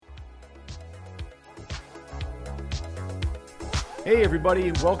Hey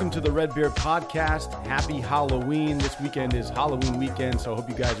everybody, welcome to the Red Beard Podcast. Happy Halloween. This weekend is Halloween weekend, so I hope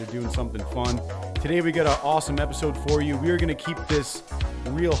you guys are doing something fun. Today we got an awesome episode for you. We are going to keep this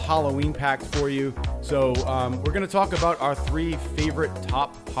real Halloween packed for you. So we're going to talk about our 3 favorite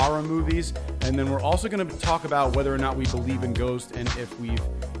top horror movies, and then we're also going to talk about whether or not we believe in ghosts and if we've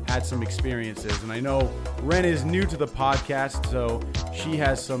had some experiences. And I know Ren is new to the podcast, so she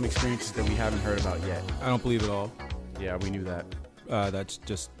has some experiences that we haven't heard about yet. I don't believe it all. Yeah, we knew that. That's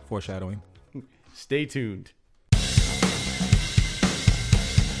just foreshadowing. Stay tuned. Do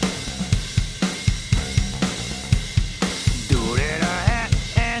it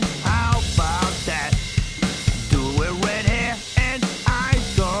and how about that? Do it red hair and I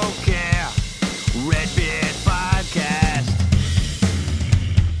don't care. Redbeard Podcast.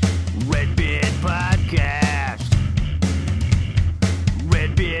 Redbeard Podcast.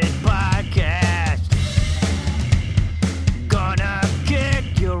 Redbeard Podcast. Gonna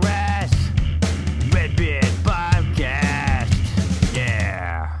kick your ass. Redbeard Podcast.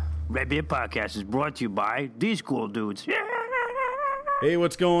 Yeah. Redbeard Podcast is brought to you by these cool dudes. Hey,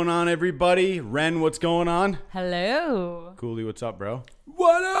 what's going on, everybody? Ren, what's going on? Hello. Cooley, what's up, bro?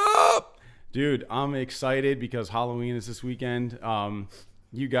 What up? Dude, I'm excited because Halloween is this weekend.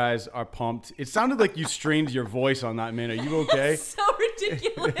 You guys are pumped. It sounded like you strained your voice on that, man. Are you okay? So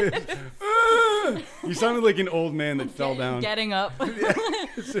ridiculous. You sounded like an old man that fell down. Getting up.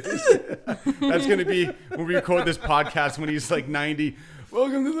 That's going to be when we record this podcast when he's like 90.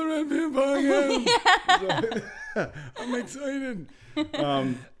 Welcome to the Red Beard Podcast. I'm excited.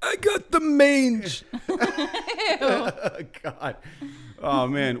 I got the mange. God. Oh,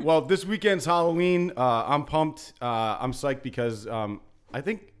 man. Well, this weekend's Halloween. I'm pumped. I'm psyched because I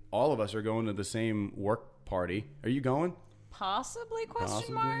think all of us are going to the same work party. Are you going? Possibly,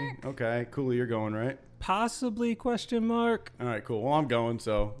 question mark? Okay. Cool. You're going, right? Possibly, question mark. All right, cool. Well, I'm going,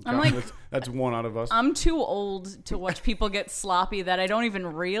 so I'm like- that's one out of us. I'm too old to watch people get sloppy that I don't even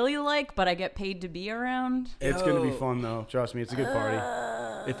really like, but I get paid to be around. It's going to be fun, though. Trust me. It's a good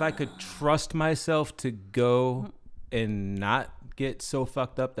party. If I could trust myself to go and not get so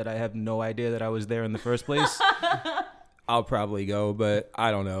fucked up that I have no idea that I was there in the first place, I'll probably go, but I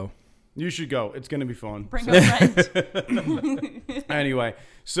don't know. You should go. It's going to be fun. Bring a friend. Anyway,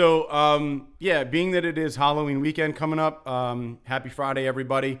 so, yeah, being that it is Halloween weekend coming up, happy Friday,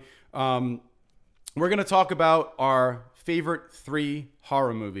 everybody. We're going to talk about our favorite 3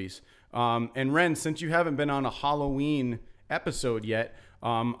 horror movies. And Ren, since you haven't been on a Halloween episode yet,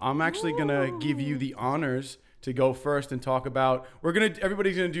 I'm actually going to give you the honors to go first and talk about.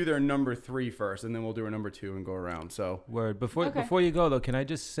 Everybody's gonna do their number 3 first, and then we'll do our number 2 and go around. So Word. Before you go, though, can I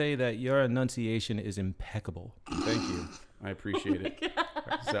just say that your enunciation is impeccable. thank you, I appreciate it.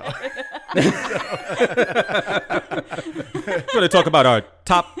 So We're going to talk about our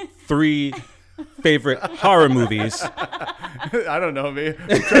top 3 favorite horror movies. I don't know, man.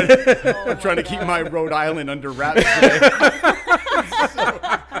 I'm trying to keep my Rhode Island under wraps today.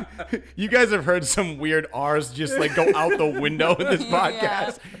 You guys have heard some weird R's just like go out the window in this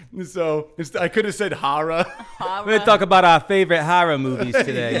podcast. So I could have said horror. We're going to talk about our favorite horror movies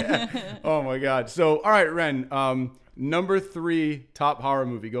today. Oh my God. So, all right, Ren, number 3 top horror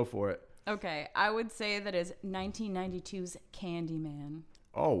movie. Go for it. Okay, I would say that is 1992's Candyman.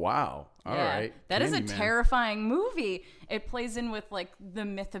 Oh, wow. All right. That is a Candyman. terrifying movie. It plays in with like the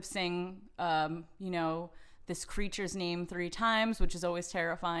myth of saying, this creature's name 3 times, which is always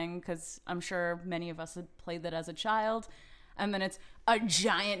terrifying because I'm sure many of us had played that as a child. And then it's a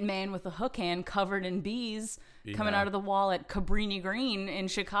giant man with a hook hand covered in bees coming out of the wall at Cabrini Green in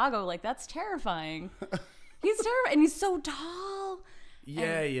Chicago. Like, that's terrifying. He's terrifying. And he's so tall.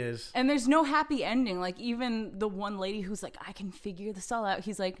 Yeah, he is. And there's no happy ending. Like, even the one lady who's like, I can figure this all out.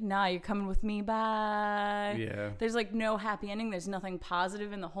 He's like, nah, you're coming with me. Bye. Yeah. There's like no happy ending. There's nothing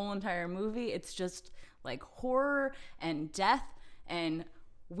positive in the whole entire movie. It's just like horror and death and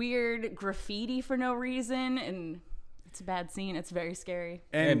weird graffiti for no reason. And it's a bad scene. It's very scary.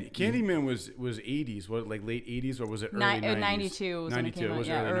 And Candyman was 80s. What, like late 80s or was it early 90s? 92 was when it 92. came It was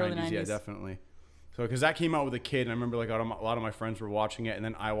out. Yeah, early early 90s. Yeah, 90s. definitely. So, because that came out with a kid, and I remember like a lot of my friends were watching it, and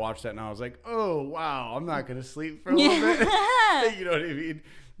then I watched that, and I was like, "Oh wow, I'm not gonna sleep for a little bit." You know what I mean?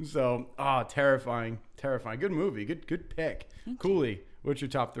 So, terrifying. Good movie. Good pick. Cooley, what's your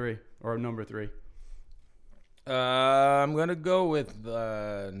top 3 or number 3? I'm going to go with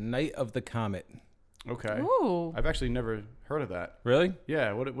Night of the Comet. Okay. Ooh. I've actually never heard of that. Really?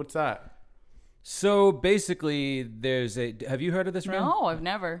 Yeah. What's that? So basically, have you heard of this, Ren? No, I've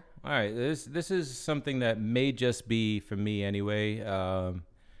never. All right, this is something that may just be for me anyway. I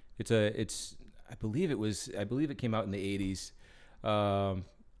believe it came out in the 80s. And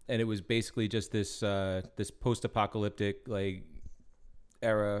it was basically just this this post-apocalyptic like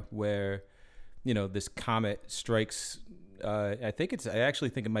era where, you know, this comet strikes. I actually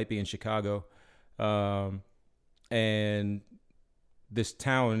think it might be in Chicago, and this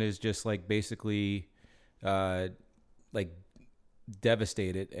town is just like basically like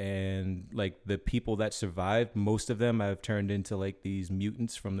devastated, and like the people that survived, most of them have turned into like these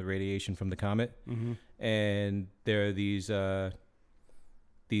mutants from the radiation from the comet. And there are these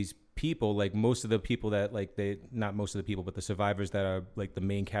people, like most of the people that like not most of the people, but the survivors that are like the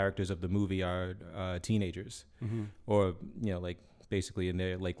main characters of the movie are teenagers, or, you know, like basically in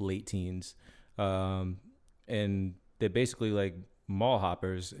their like late teens, and they're basically like mall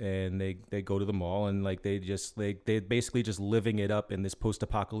hoppers, and they go to the mall, and like they're basically just living it up in this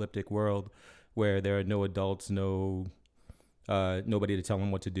post-apocalyptic world where there are no adults, nobody to tell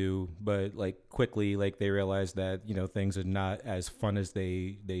them what to do. But like quickly, like they realize that, you know, things are not as fun as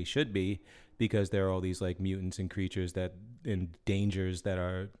they should be, because there are all these like mutants and creatures and dangers that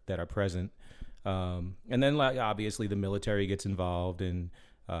are present. And then like obviously the military gets involved, and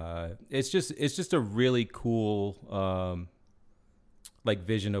it's just a really cool like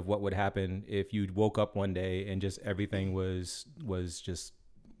vision of what would happen if you woke up one day and just everything was just,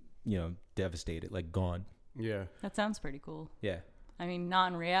 you know, devastated, like gone. Yeah. That sounds pretty cool. Yeah. I mean,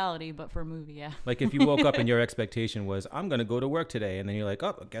 not in reality, but for a movie, yeah. Like if you woke up and your expectation was, I'm going to go to work today. And then you're like,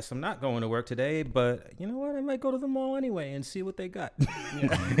 oh, I guess I'm not going to work today. But you know what? I might go to the mall anyway and see what they got.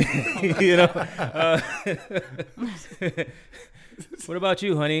 You know? What about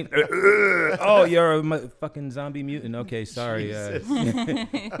you, honey? Oh, you're a fucking zombie mutant. Okay, sorry.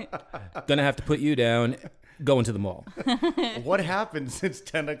 Gonna have to put you down. Going to the mall. What happened since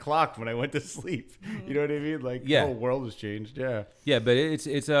 10 o'clock when I went to sleep? You know what I mean? Like, yeah. The whole world has changed. Yeah. Yeah, but it's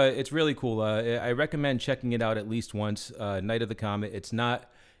really cool. I recommend checking it out at least once. Night of the Comet.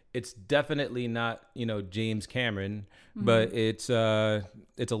 It's definitely not, you know, James Cameron, but it's a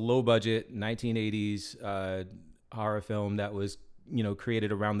low budget 1980s horror film that was, you know,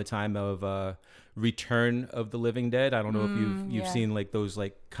 created around the time of Return of the Living Dead. I don't know if you've seen like those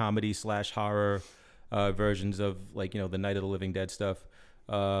like comedy / horror versions of like, you know, the Night of the Living Dead stuff.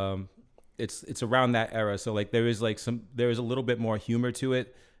 It's around that era, so like there is a little bit more humor to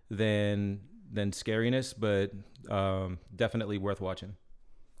it than scariness, but definitely worth watching.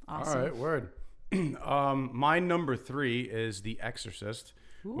 Awesome. All right, word. My number 3 is The Exorcist,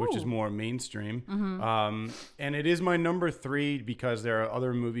 which is more mainstream. And it is my number 3 because there are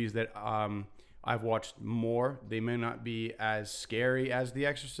other movies that I've watched more. They may not be as scary as The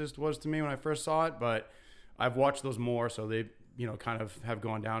Exorcist was to me when I first saw it, but I've watched those more, so they, you know, kind of have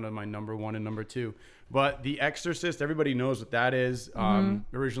gone down to my number 1 and number 2. But The Exorcist, everybody knows what that is.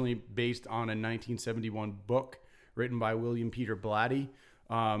 Originally based on a 1971 book written by William Peter Blatty,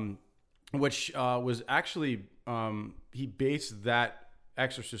 which was actually, he based that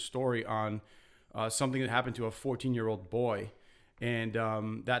Exorcist story on something that happened to a 14-year-old boy. And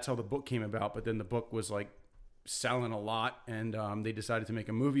that's how the book came about. But then the book was like selling a lot, and they decided to make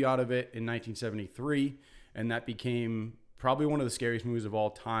a movie out of it in 1973. And that became probably one of the scariest movies of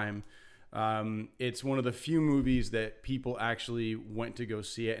all time. It's one of the few movies that people actually went to go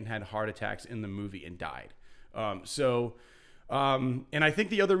see it and had heart attacks in the movie and died. And I think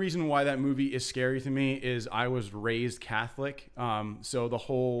the other reason why that movie is scary to me is I was raised Catholic. So the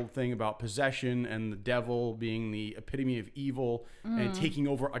whole thing about possession and the devil being the epitome of evil and taking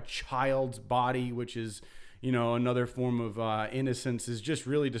over a child's body, which is, you know, another form of innocence, is just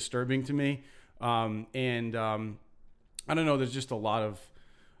really disturbing to me. I don't know, there's just a lot of,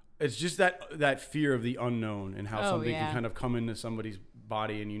 it's just that fear of the unknown and how something can kind of come into somebody's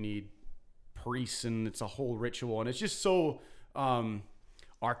body, and you need priests, and it's a whole ritual, and it's just so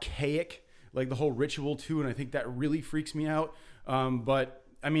archaic, like the whole ritual too, and I think that really freaks me out. But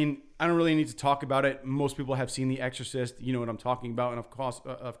I mean, I don't really need to talk about it. Most people have seen The Exorcist, you know what I'm talking about, and of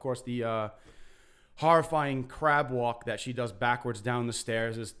course the horrifying crab walk that she does backwards down the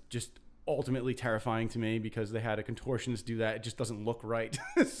stairs is just ultimately terrifying to me, because they had a contortionist do that. It just doesn't look right.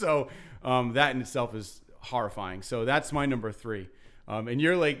 So that in itself is horrifying. So that's my number 3. And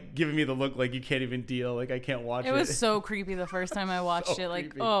you're like giving me the look like you can't even deal. Like I can't watch it. It was so creepy the first time I watched it.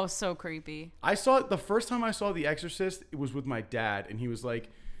 Like, creepy. oh, so creepy. I saw it the first time I saw The Exorcist. It was with my dad, and he was like,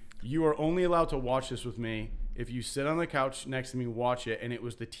 "You are only allowed to watch this with me if you sit on the couch next to me, watch it." And it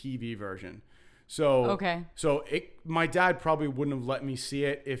was the TV version. So okay. So my dad probably wouldn't have let me see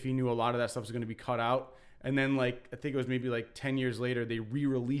it if he knew a lot of that stuff was going to be cut out. And then like I think it was maybe like 10 years later, they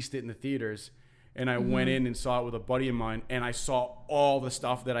re-released it in the theaters. And I went in and saw it with a buddy of mine, and I saw all the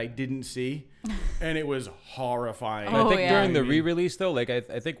stuff that I didn't see. and it was horrifying. Oh, I think yeah. during the re-release though, like I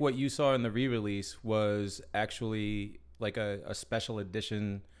think what you saw in the re-release was actually like a special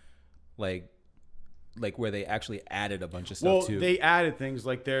edition, like where they actually added a bunch of stuff Well, too. they added things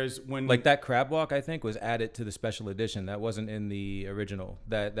like there's when Like that crab walk, I think, was added to the special edition. That wasn't in the original.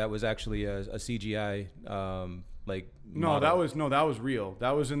 That was actually a CGI No, model. that was real.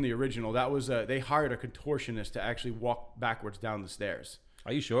 That was in the original. That was they hired a contortionist to actually walk backwards down the stairs.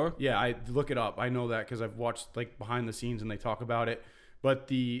 Are you sure? Yeah, I look it up. I know that because I've watched like behind the scenes and they talk about it. But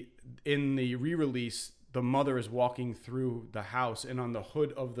in the re-release, the mother is walking through the house, and on the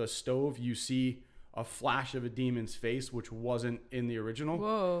hood of the stove, you see a flash of a demon's face, which wasn't in the original.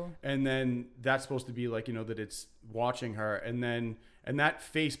 Whoa. And then that's supposed to be like, that it's watching her. And that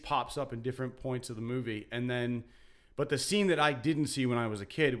face pops up in different points of the movie. But the scene that I didn't see when I was a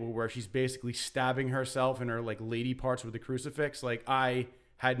kid, where she's basically stabbing herself in her like lady parts with the crucifix, like I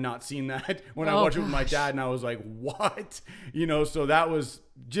had not seen that when I watched it with my dad, and I was like, what? So that was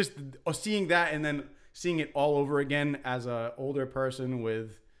just seeing that, and then seeing it all over again as a older person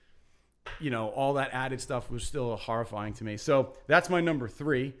with, all that added stuff was still horrifying to me. So that's my number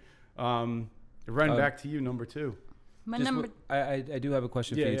 3. Ren, back to you, number 2. My Just number. I do have a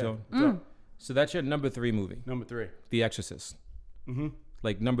question for you, Tone. So, So that's your number 3 movie, number 3. The Exorcist. Mm-hmm.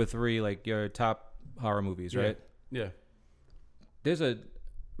 Like number 3, like your top horror movies, right? Yeah. There's a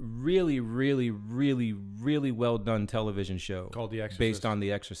really, really, really, really well done television show Called The Exorcist. based on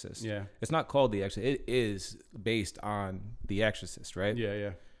The Exorcist. Yeah. It's not called The Exorcist. It is based on The Exorcist, right?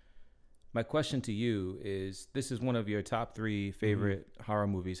 Yeah. My question to you is, this is one of your top 3 favorite horror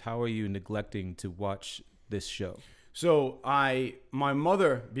movies. How are you neglecting to watch this show? So my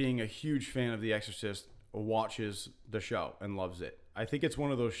mother, being a huge fan of The Exorcist, watches the show and loves it. I think it's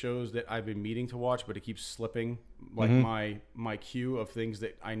one of those shows that I've been meaning to watch, but it keeps slipping like my queue of things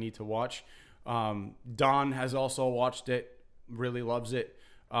that I need to watch. Don has also watched it, really loves it.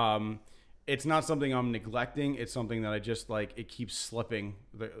 It's not something I'm neglecting. It's something that I just like, it keeps slipping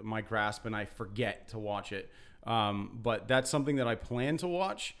my grasp and I forget to watch it. But that's something that I plan to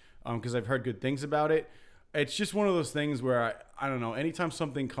watch because I've heard good things about it. It's just one of those things where I don't know, anytime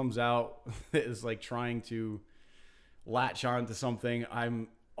something comes out that is like trying to latch on to something, I'm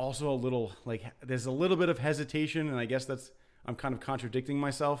also a little like, there's a little bit of hesitation, and I guess I'm kind of contradicting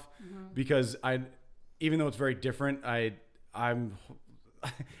myself because even though it's very different, I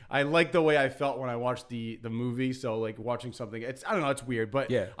like the way I felt when I watched the movie. So like watching something, I don't know, it's weird, but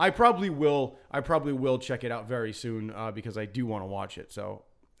Yeah. I probably will check it out very soon because I do want to watch it. So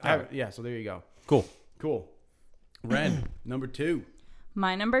so there you go. Cool. Ren, number 2.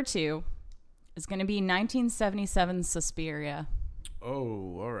 My number 2 is going to be 1977 Suspiria.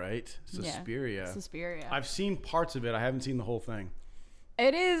 Oh, all right. Suspiria. Yeah, Suspiria. I've seen parts of it. I haven't seen the whole thing.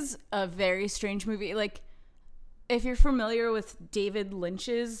 It is a very strange movie. Like, if you're familiar with David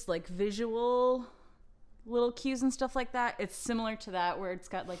Lynch's like visual little cues and stuff like that, it's similar to that, where it's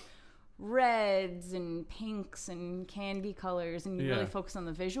got like reds and pinks and candy colors, and you really focus on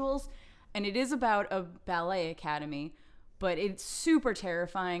the visuals. And it is about a ballet academy, but it's super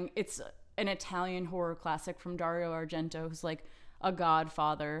terrifying. It's an Italian horror classic from Dario Argento, who's like a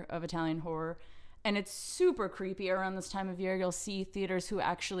godfather of Italian horror. And it's super creepy. Around this time of year, you'll see theaters who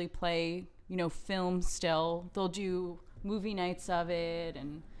actually play, film still. They'll do movie nights of it,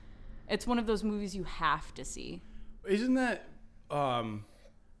 and it's one of those movies you have to see. Isn't that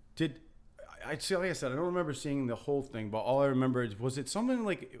like I said, I don't remember seeing the whole thing, but all I remember is, was it something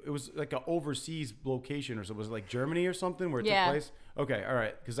like, it was like an overseas location or something? Was it like Germany or something where it took place? Okay, all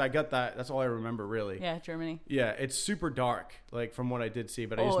right, because I got that. That's all I remember, really. Yeah, Germany. Yeah, it's super dark, like from what I did see,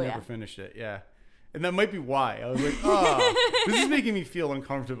 but I just never finished it. Yeah. And that might be why. I was like, this is making me feel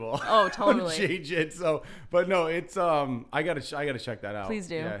uncomfortable. Oh, totally. Change it. So, but no, it's I gotta check that out. Please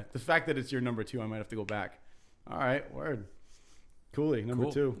do. Yeah. The fact that it's your number 2, I might have to go back. All right, word. Coolly, number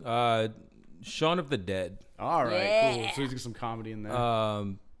Cool. 2. Shaun of the Dead. All right, Yeah. cool. So he's got some comedy in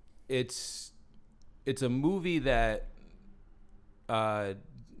there. It's a movie that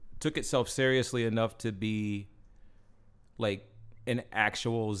took itself seriously enough to be like an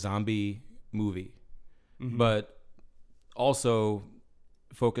actual zombie movie, but also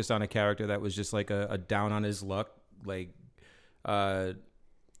focused on a character that was just like a down on his luck, like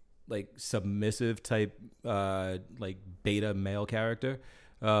submissive type, like beta male character.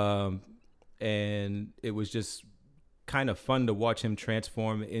 And it was just kind of fun to watch him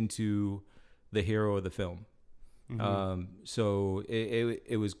transform into the hero of the film. So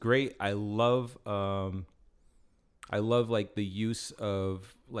it was great. I love like the use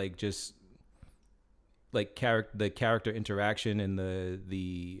of like just like the character interaction and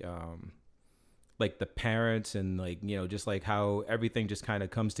the like the parents and like, you know, just like how everything just kind of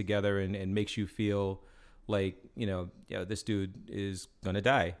comes together and makes you feel like, you know, this dude is going to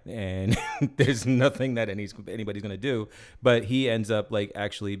die and there's nothing that anybody's going to do. But he ends up like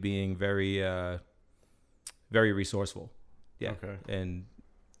actually being very, very resourceful. Yeah. Okay. And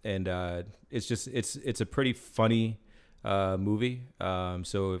it's a pretty funny movie.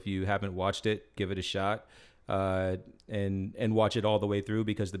 So if you haven't watched it, give it a shot. And watch it all the way through,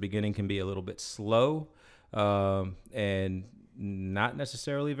 because the beginning can be a little bit slow and not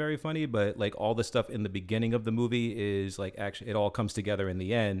necessarily very funny, but like all the stuff in the beginning of the movie is like actually it all comes together in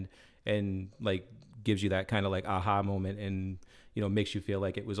the end and like gives you that kind of like aha moment and, you know, makes you feel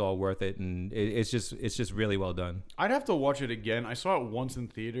like it was all worth it. And it's just really well done. I'd have to watch it again. I saw it once in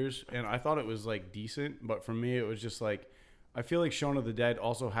theaters and I thought it was like decent, but for me it was just like, I feel like Shaun of the Dead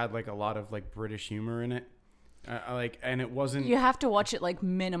also had like a lot of like British humor in it. And it wasn't. You have to watch it like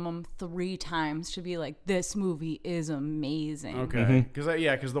minimum 3 times to be like, this movie is amazing. Okay,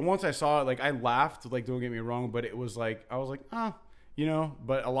 because the once I saw it, like I laughed, like don't get me wrong, but it was like I was like, you know.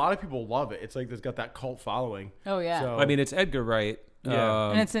 But a lot of people love it. It's like it's got that cult following. Oh yeah. So, I mean, it's Edgar Wright. Yeah.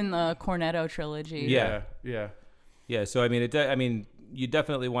 And it's in the Cornetto trilogy. Yeah. Yeah. So I mean, you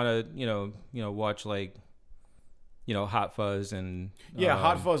definitely want to, you know, watch like, you know, Hot Fuzz and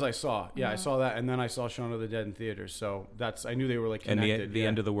Hot Fuzz I saw. Yeah, I saw that, and then I saw Shaun of the Dead in theaters. So I knew they were like and connected. the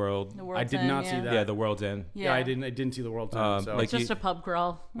End of the World. The World's I did End, not see that. Yeah, The World's End. Yeah, I didn't see the World's End. So like It's just a pub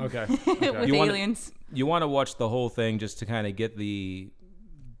crawl okay. with You wanna- aliens. You want to watch the whole thing just to kind of get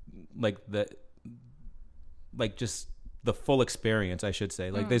just the full experience, I should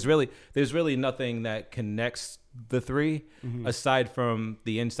say. Like there's really nothing that connects the three aside from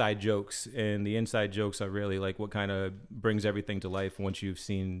the inside jokes, and the inside jokes are really like what kind of brings everything to life once you've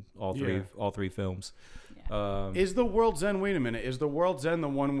seen all three films. Is the World's End? Wait a minute. Is the World's End the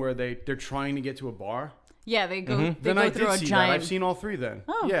one where they're trying to get to a bar? Yeah, they go. They Then go I through did a see giant that. I've seen all 3 then.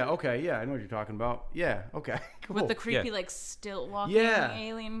 Oh. Yeah. Okay. Yeah, I know what you're talking about. Yeah. Okay. Cool. with the creepy Yeah. like stilt walking Yeah.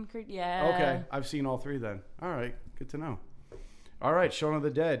 alien. Yeah. Okay. I've seen all 3 then. All right. Good to know. All right. Shaun of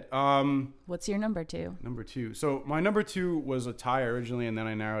the Dead. What's your number 2? Number 2. So my number 2 was a tie originally, and then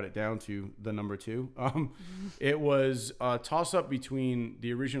I narrowed it down to the number 2. It was a toss up between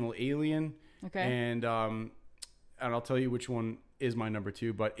the original Alien and I'll tell you which one is my number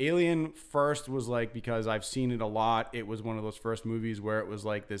 2. But Alien first was like, because I've seen it a lot. It was one of those first movies where it was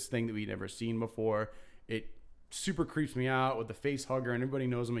like this thing that we'd never seen before. It super creeps me out with the face hugger, and everybody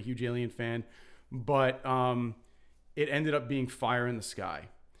knows I'm a huge Alien fan. But it ended up being Fire in the Sky,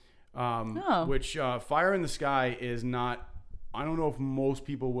 which Fire in the Sky is not, I don't know if most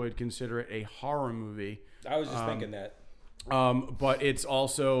people would consider it a horror movie. I was just thinking that. But it's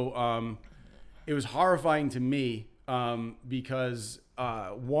also, it was horrifying to me because,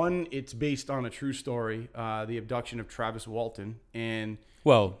 one, it's based on a true story, the abduction of Travis Walton. And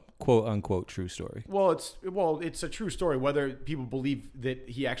Well, quote unquote true story. it's a true story. Whether people believe that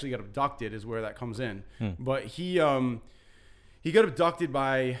he actually got abducted is where that comes in. But he got abducted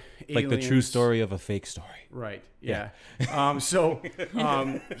by aliens. Like the true story of a fake story. Right. Yeah. It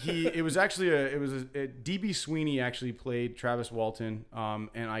was actually DB Sweeney actually played Travis Walton.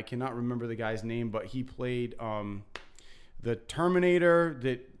 And I cannot remember the guy's name, but he played the Terminator,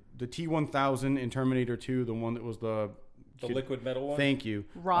 the T-1000 in Terminator 2, the one that was the liquid metal one? Thank you.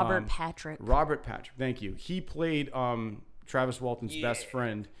 Robert Patrick. Robert Patrick. Thank you. He played Travis Walton's best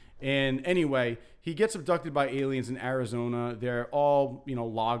friend. And anyway, he gets abducted by aliens in Arizona. They're all,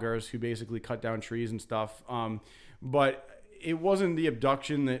 loggers who basically cut down trees and stuff. But it wasn't the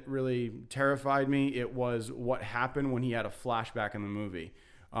abduction that really terrified me. It was what happened when he had a flashback in the movie.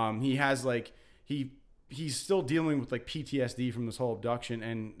 He has he's still dealing with PTSD from this whole abduction,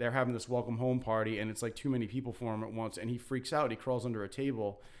 and they're having this welcome home party, and it's too many people for him at once, and he freaks out. He crawls under a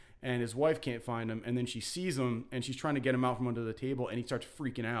table, and his wife can't find him, and then she sees him, and she's trying to get him out from under the table, and he starts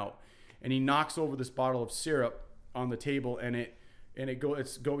freaking out, and he knocks over this bottle of syrup on the table, and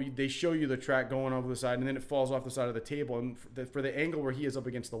they show you the track going over the side, and then it falls off the side of the table, and for the angle where he is up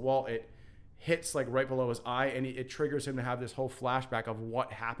against the wall, it hits right below his eye, and it triggers him to have this whole flashback of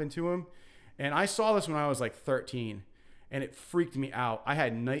what happened to him. And I saw this when I was 13, and it freaked me out. I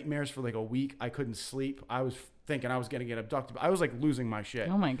had nightmares for a week. I couldn't sleep. I was thinking I was going to get abducted. I was losing my shit.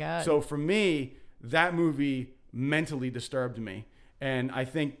 Oh my God. So for me, that movie mentally disturbed me. And I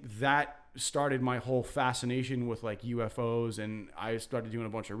think that started my whole fascination with UFOs, and I started doing a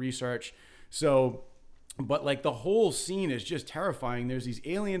bunch of research. So, but the whole scene is just terrifying. There's these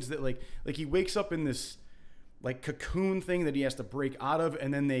aliens that he wakes up in this cocoon thing that he has to break out of,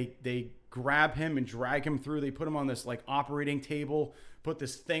 and then they grab him and drag him through. They put him on this operating table, put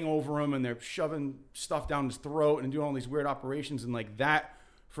this thing over him and they're shoving stuff down his throat and doing all these weird operations. And like that,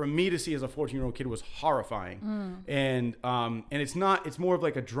 for me to see as a 14-year-old kid was horrifying. And it's more of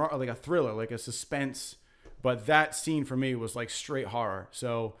like a thriller, like a suspense. But that scene for me was like straight horror.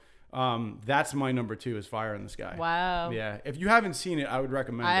 So that's my number 2 is Fire in the Sky. Wow. Yeah. If you haven't seen it, I would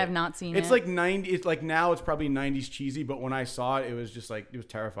recommend it. I have not seen it. It's like 90. It's like now it's probably 90s cheesy, but when I saw it, it was just like, it was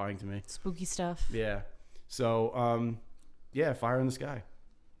terrifying to me. Spooky stuff. Yeah. So, yeah, Fire in the Sky.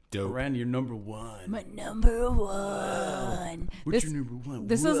 Dope. Randy, you're number 1. My number 1. What's your number 1?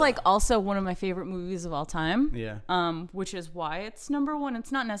 This is like also one of my favorite movies of all time. Yeah. Which is why it's number 1.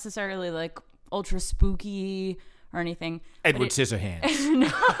 It's not necessarily like ultra spooky or anything. Edward Scissorhands.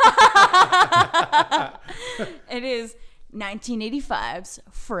 It is 1985's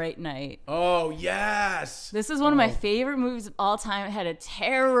Fright Night. Oh, yes. This is one of my favorite movies of all time. It had a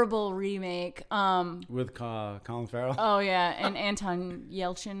terrible remake. With Colin Farrell. Oh yeah, and Anton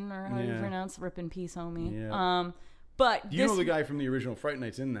Yelchin, or how do you Yeah. pronounce? Rip in peace, homie. Yeah. But You know the guy from the original Fright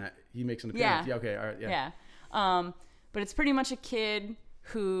Night's in that. He makes an appearance. Yeah. Yeah. Okay. All right. Yeah. Yeah. But it's pretty much a kid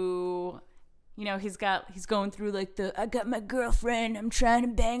who, you know, he's going through like I got my girlfriend, I'm trying to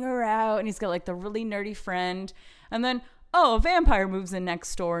bang her out, and he's got like the really nerdy friend, and then a vampire moves in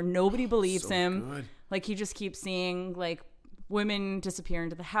next door. Nobody believes him. Good. Like he just keeps seeing like women disappear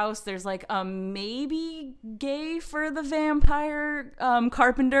into the house. There's like a maybe gay for the vampire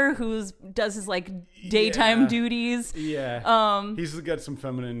carpenter who does his like daytime Yeah. duties. Yeah. He's got some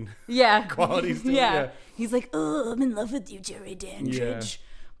feminine. Yeah. Qualities to him, yeah. yeah. He's like, oh, I'm in love with you, Jerry Dandridge.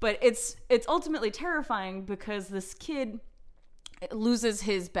 But it's ultimately terrifying because this kid loses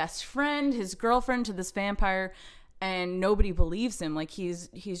his best friend, his girlfriend to this vampire, and nobody believes him. Like he's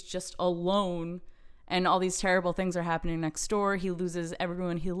just alone, and all these terrible things are happening next door. He loses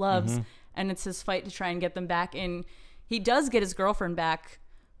everyone he loves, and it's his fight to try and get them back. And he does get his girlfriend back,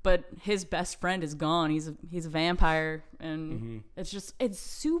 but his best friend is gone. He's a vampire, and it's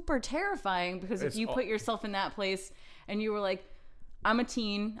super terrifying because if you put yourself in that place and you were like, I'm a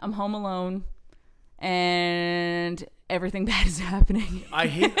teen, I'm home alone, and everything bad is happening.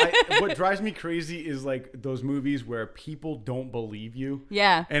 What drives me crazy is like those movies where people don't believe you.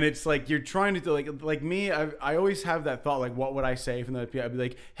 Yeah. And it's like you're trying to like me. I always have that thought, like, what would I say from that? I'd be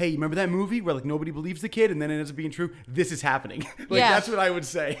like, hey, you remember that movie where like nobody believes the kid, and then it ends up being true. This is happening. Like Yeah. that's what I would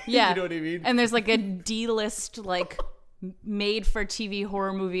say. Yeah. You know what I mean? And there's like a D-list like made for TV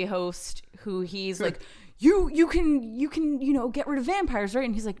horror movie host who he's like, you can get rid of vampires, right?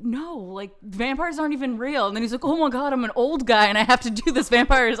 And he's like, no, like vampires aren't even real. And then he's like, oh my god, I'm an old guy and I have to do this.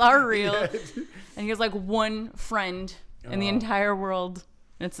 Vampires are real. And he has like one friend in the entire world,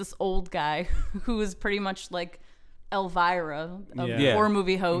 and it's this old guy who is pretty much like Elvira, a Yeah. horror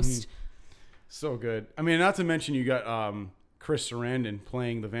movie host. So good. I mean, not to mention you got Chris Sarandon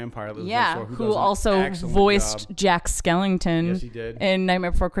playing the vampire. Yeah, who who does an also excellent voiced job. Jack Skellington Yes, he did. in Nightmare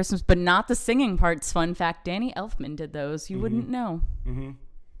Before Christmas, but not the singing parts. Fun fact, Danny Elfman did those. You wouldn't know.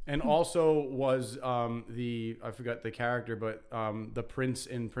 And also was I forgot the character, but the prince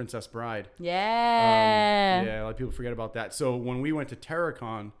in Princess Bride. Yeah. Yeah, a lot of people forget about that. So when we went to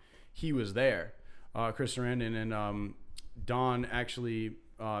Terracon, he was there, Chris Sarandon, and Don actually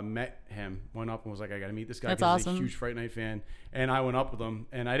met him, went up and was like, I got to meet this guy. That's 'cause he's awesome. a huge Fright Night fan. And I went up with him,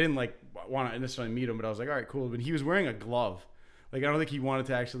 and I didn't like want to necessarily meet him, but I was like, all right, cool. But he was wearing a glove. Like, I don't think he wanted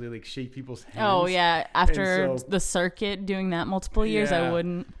to actually like shake people's hands. Oh, yeah. After And so- the circuit, doing that multiple years, I Yeah.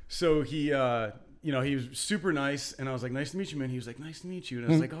 wouldn't. So he, he was super nice, and I was like, "Nice to meet you, man." He was like, "Nice to meet you," and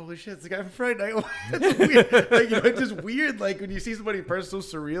I was like, "Holy shit, it's the guy from Friday Night." That's weird. Like, it's just weird. Like when you see somebody in person,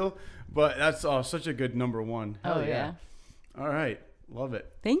 so surreal. But that's such a good number 1. Hell Oh, yeah. All right, love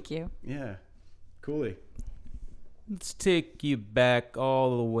it. Thank you. Yeah, coolly. Let's take you back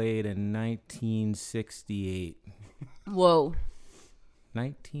all the way to 1968. Whoa.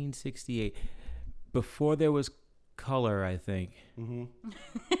 1968. Before there was color, I think.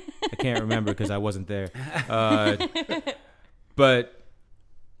 I can't remember because I wasn't there. But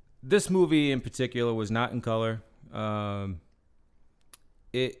this movie in particular was not in color.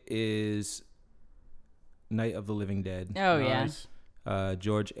 It is Night of the Living Dead. Oh, yeah. Nice.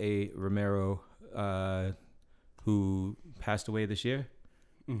 George A. Romero, who passed away this year,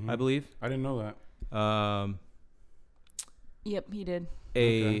 I believe. I didn't know that. Yep, he did.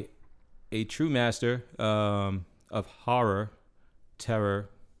 A true master of horror, terror,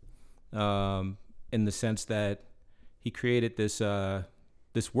 in the sense that he created this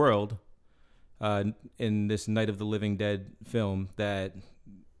world in this Night of the Living Dead film that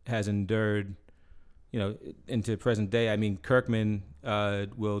has endured, into present day. I mean, Kirkman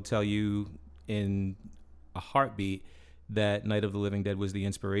will tell you in a heartbeat that Night of the Living Dead was the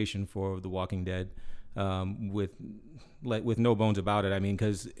inspiration for The Walking Dead, with no bones about it. I mean,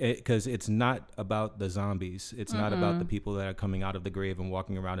 because it's not about the zombies. It's not about the people that are coming out of the grave and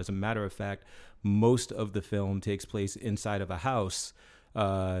walking around. As a matter of fact, most of the film takes place inside of a house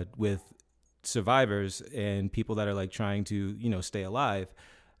with survivors and people that are like trying to, stay alive.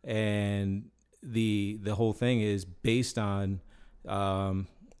 And the whole thing is based on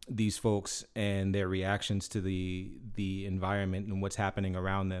these folks and their reactions to the environment and what's happening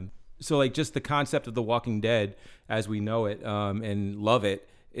around them. So like just the concept of The Walking Dead as we know it and love it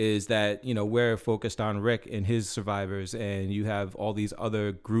is that, we're focused on Rick and his survivors, and you have all these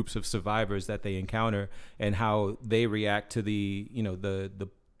other groups of survivors that they encounter and how they react to the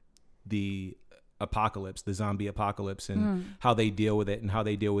apocalypse, the zombie apocalypse, and how they deal with it and how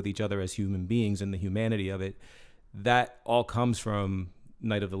they deal with each other as human beings and the humanity of it. That all comes from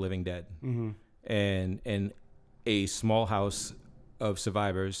Night of the Living Dead. And a small house of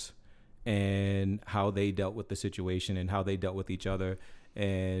survivors and how they dealt with the situation and how they dealt with each other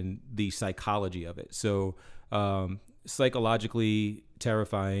and the psychology of it. So psychologically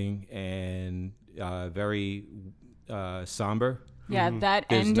terrifying and very somber. Yeah, that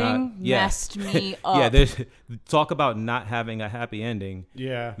There's ending messed me up. Yeah, there's talk about not having a happy ending.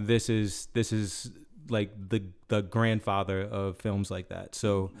 Yeah. This is like the grandfather of films like that.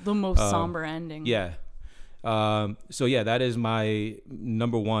 So The most somber ending. yeah. So yeah, that is my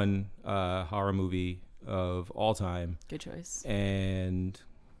number one horror movie of all time. Good choice. And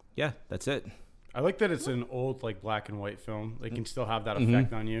yeah, that's it. I like that it's an old, like, black and white film. They can still have that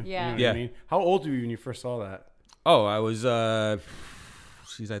effect on you. Yeah. You know what Yeah. I mean? How old were you when you first saw that? Oh, I was I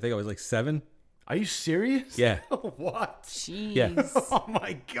think I was like 7. Are you serious? Yeah. What? Jeez. Yeah. Oh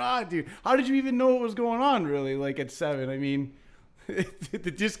my God, dude. How did you even know what was going on, really? Like, at 7? I mean,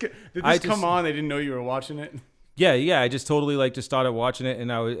 did this come on? They didn't know you were watching it? Yeah. I just totally like just started watching it,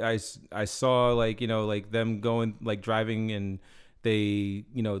 and I saw like like them going like driving, and they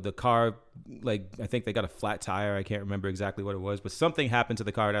the car, like I think they got a flat tire. I can't remember exactly what it was, but something happened to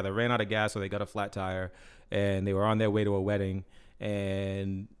the car. It either ran out of gas or they got a flat tire, and they were on their way to a wedding,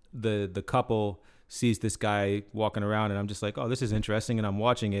 and the couple sees this guy walking around, and I'm just like, oh, this is interesting, and I'm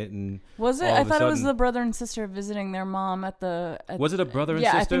watching it, and Was it? all I of a thought it was sudden- the brother and sister visiting their mom at the. Was it a brother and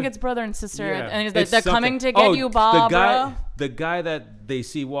yeah, sister? I think it's brother and sister, Yeah. and It's they're something- coming to get you, Barbara. The guy that they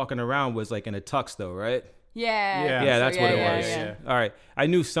see walking around was like in a tux, though, right? Yeah. Yeah. Yeah, that's what it was. yeah. All right, I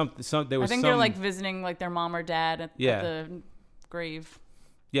knew some there I was think some. they're like visiting like their mom or dad at Yeah. the grave.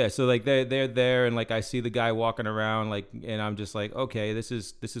 Yeah, so like they're there, and like I see the guy walking around, like, and I'm just like, okay, this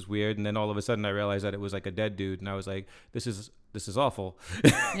is weird, and then all of a sudden I realized that it was like a dead dude, and I was like, this is awful.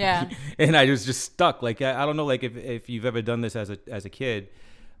 Yeah. And I was just stuck. Like I don't know, like if you've ever done this as a kid,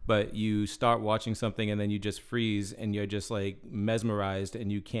 but you start watching something and then you just freeze and you're just like mesmerized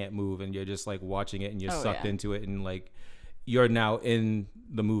and you can't move, and you're just like watching it and you're sucked into it, and like you're now in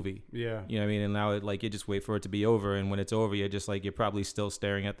the movie. Yeah. You know what I mean? And now you just wait for it to be over, and when it's over, you're just like, you're probably still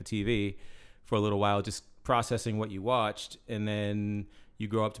staring at the TV for a little while, just processing what you watched, and then you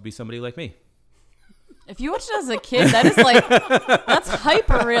grow up to be somebody like me. If you watched it as a kid, that is like that's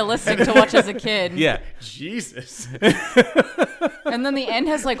hyper realistic to watch as a kid. Yeah. Jesus. And then the end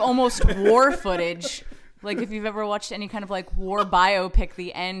has like almost war footage. Like if you've ever watched any kind of like war biopic,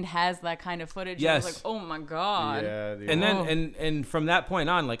 the end has that kind of footage. Yes. I was like, oh my God. Yeah, dude. And then and from that point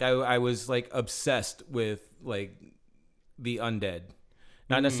on, like I was like obsessed with like the undead.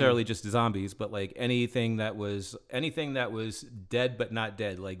 Not necessarily just zombies, but like anything that was dead but not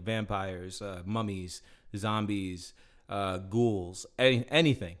dead, like vampires, mummies, zombies, ghouls,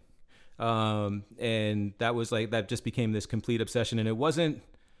 anything. And that just became this complete obsession. And it wasn't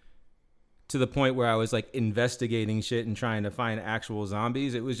to the point where I was like investigating shit and trying to find actual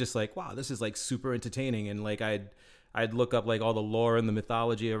zombies. It was just like, wow, this is like super entertaining. And like I'd look up like all the lore and the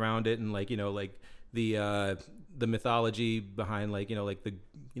mythology around it, and like like the mythology behind like like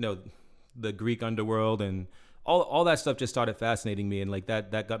the Greek underworld, and all that stuff just started fascinating me, and like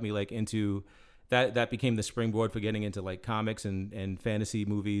that got me like into that became the springboard for getting into like comics and fantasy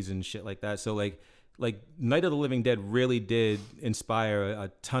movies and shit like that. So like Night of the Living Dead really did inspire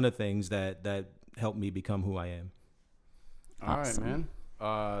a ton of things that helped me become who I am. All right, Awesome. man.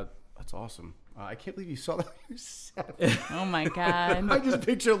 That's awesome. I can't believe you saw that when you were 7. Oh my I God. just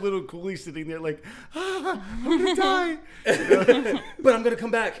picture a little coolie sitting there like, I'm going to die. But I'm gonna come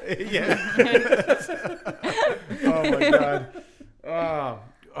back. Yeah. Oh, my God.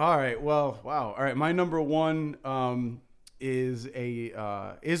 All right. Well, wow. All right. My number one is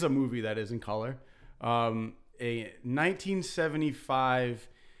a movie that is in color. A 1975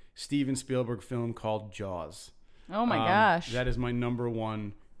 Steven Spielberg film called Jaws. Oh my gosh. That is my number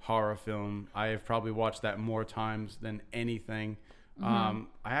one horror film. I have probably watched that more times than anything. I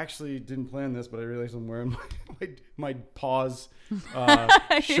actually didn't plan this, but I realized I'm wearing my Paws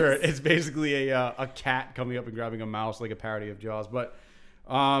shirt. It's basically a cat coming up and grabbing a mouse, like a parody of Jaws. But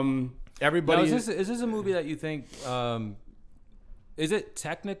everybody... Now, is this a movie that you think... is it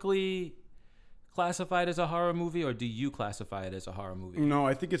technically classified as a horror movie, or do you classify it as a horror movie? No,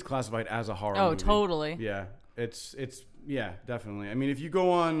 I think it's classified as a horror movie. Oh, totally. Yeah, it's yeah, definitely. I mean, if you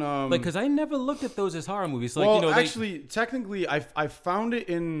go on because I never looked at those as horror movies. Like, well, you know, actually, technically, I found it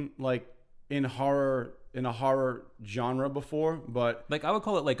in a horror genre before, but like I would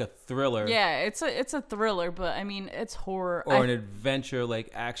call it like a thriller, Yeah, it's a thriller, but I mean, it's horror. or an adventure, like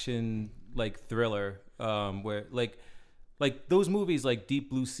action, like thriller, where like those movies like Deep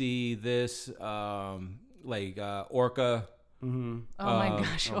Blue Sea, Orca. Oh my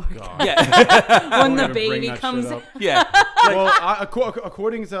gosh. oh Orca. god, Yeah, When the to bring baby that comes shit in. up. yeah. Well,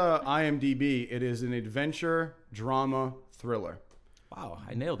 according to IMDb, it is an adventure drama thriller. Wow,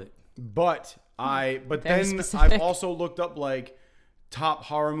 I nailed it. But Very then specific. I've also looked up like top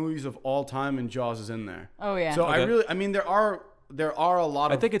horror movies of all time, and Jaws is in there. Oh yeah. So Okay. I mean, there are a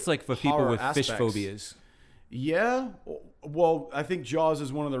lot of. I think it's like for people horror with fish aspects. phobias. Yeah. Well, I think Jaws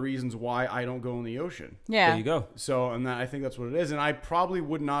is one of the reasons why I don't go in the ocean. yeah. There you go. So, and I think that's what it is. And I probably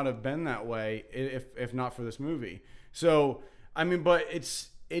would not have been that way if not for this movie. So, I mean, but it's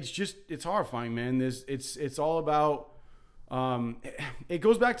horrifying, man. It's all about. It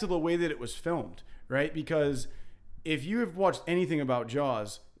goes back to the way that it was filmed, right? Because if you have watched anything about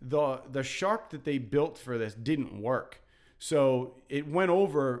Jaws, the shark that they built for this didn't work. So it went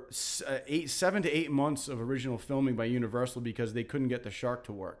over 7 to 8 months of original filming by Universal because they couldn't get the shark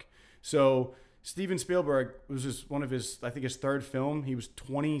to work. So Steven Spielberg was just one of his third film. He was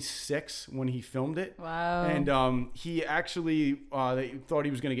 26 when he filmed it. Wow. And he actually they thought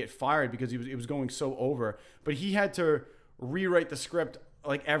he was going to get fired because it was going so over. But he had to rewrite the script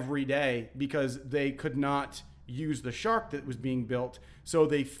like every day because they could not use the shark that was being built. So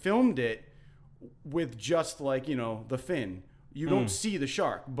they filmed it with just like, you know, the fin. You don't see the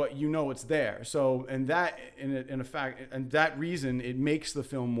shark, but you know it's there. So, and that in fact, and that reason it makes the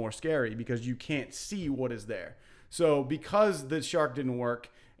film more scary because you can't see what is there. So because the shark didn't work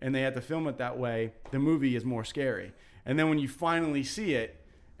and they had to film it that way, the movie is more scary. And then when you finally see it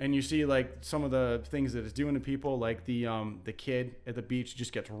and you see like some of the things that it's doing to people, like the kid at the beach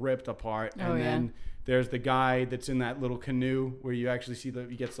just gets ripped apart. Oh, And yeah. then there's the guy that's in that little canoe where you actually see that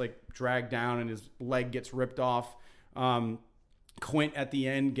he gets like dragged down and his leg gets ripped off. Quint at the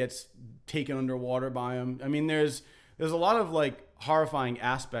end gets taken underwater by him. I mean, there's a lot of like horrifying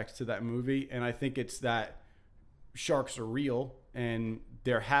aspects to that movie, and I think it's that sharks are real, and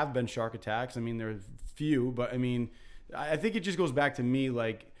there have been shark attacks. I mean, there's few, but I mean, I think it just goes back to me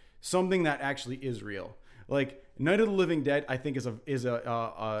like something that actually is real. Like Night of the Living Dead, I think is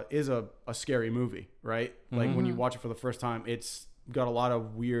a scary movie, right? Like when you watch it for the first time, it's got a lot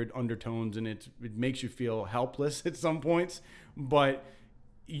of weird undertones, and it makes you feel helpless at some points. But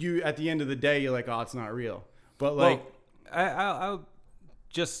you, at the end of the day, you're like, oh, it's not real. But like I'll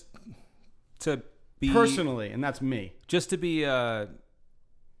just to be personally, and that's me. just to be I'm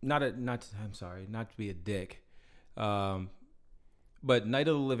sorry, not to be a dick, but Night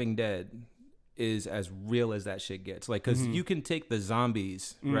of the Living Dead is as real as that shit gets. Like, because you can take the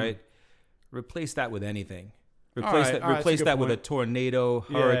zombies, right, replace that with anything, replace All right, that's a replace good that with a point. tornado,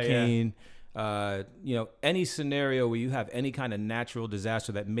 Yeah, hurricane. You know, any scenario where you have any kind of natural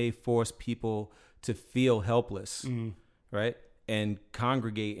disaster that may force people to feel helpless, right? And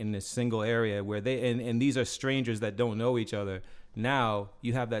congregate in a single area where and these are strangers that don't know each other. Now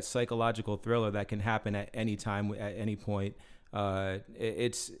you have that psychological thriller that can happen at any time, at any point.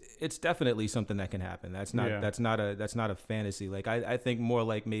 It's definitely something that can happen. That's not a fantasy. Like I think more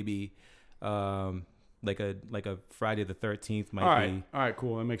like maybe like a Friday the 13th might be. All right,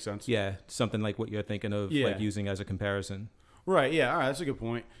 cool. That makes sense. Yeah, something like what you're thinking of, Yeah. like using as a comparison. Right. Yeah. All right. That's a good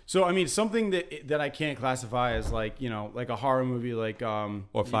point. So, I mean, something that I can't classify as like, you know, like a horror movie, like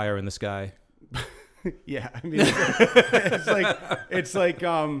Or Fire in the Sky. yeah. I mean, it's like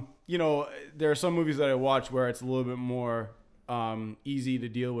you know, there are some movies that I watch where it's a little bit more easy to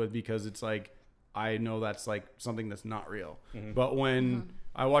deal with because it's like I know that's like something that's not real. But when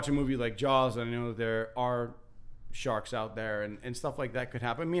I watch a movie like Jaws, and I know that there are sharks out there and stuff like that could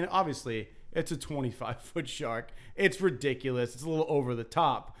happen. I mean, obviously, it's a 25-foot shark. It's ridiculous. It's a little over the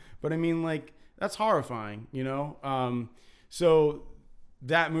top. But I mean, like, that's horrifying, you know? So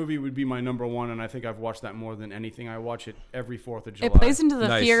that movie would be my number one, and I think I've watched that more than anything. I watch it every 4th of July. It plays into the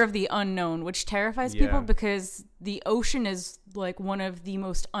Nice. fear of the unknown, which terrifies Yeah. people because the ocean is like one of the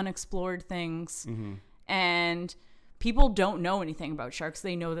most unexplored things. And people don't know anything about sharks.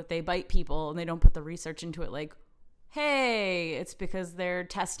 They know that they bite people and they don't put the research into it. Like, hey, it's because they're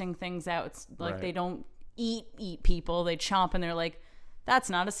testing things out. It's like Right. they don't eat people. They chomp and they're like, that's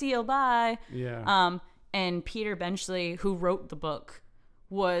not a seal. Bye. Yeah. And Peter Benchley, who wrote the book,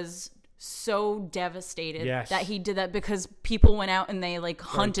 was so devastated Yes. that he did that because people went out and they like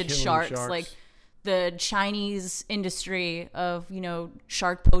hunted killing sharks. Like the Chinese industry of,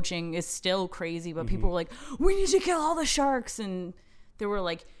 shark poaching is still crazy, but people were like, we need to kill all the sharks. And there were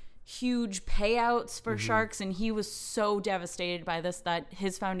like huge payouts for sharks. And he was so devastated by this that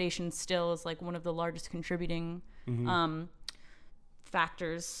his foundation still is like one of the largest contributing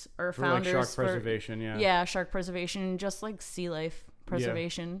factors or For like founders shark preservation, yeah. yeah, shark preservation, just like sea life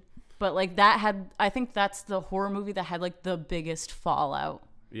preservation. But like I think that's the horror movie that had like the biggest fallout.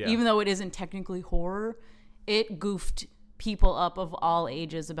 Yeah. Even though it isn't technically horror, it goofed people up of all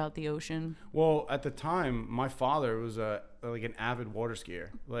ages about the ocean. Well, at the time, my father was like an avid water skier,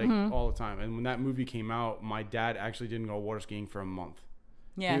 like all the time. And when that movie came out, my dad actually didn't go water skiing for a month.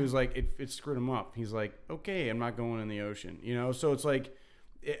 Yeah. He was like, it screwed him up. He's like, okay, I'm not going in the ocean, So it's like,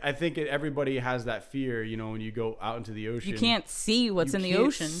 I think everybody has that fear, when you go out into the ocean. You can't see what's in the can't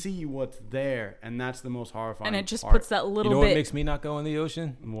ocean. see what's there, and that's the most horrifying. And it just part. puts that You little know what bit. makes me not go in the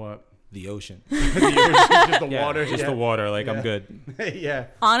ocean? What? The ocean. The ocean, just the Yeah, water. just yeah. the water. Like, I'm good. Yeah.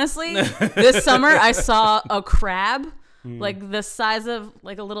 Honestly, this summer I saw a crab, Hmm. like the size of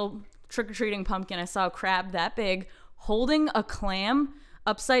like a little trick-or-treating pumpkin. I saw a crab that big holding a clam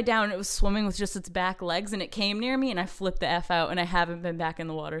upside down. It was swimming with just its back legs, and it came near me, and I flipped the F out, and I haven't been back in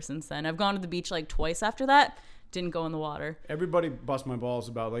the water since then. I've gone to the beach like twice after that. Didn't go in the water. Everybody bust my balls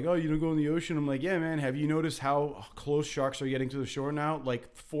about like, oh, you don't go in the ocean. I'm like, yeah, man. Have you noticed how close sharks are getting to the shore now?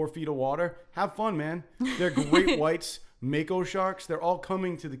 Like 4 feet of water. Have fun, man. They're great whites, mako sharks. They're all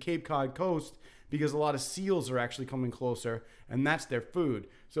coming to the Cape Cod coast because a lot of seals are actually coming closer, and that's their food.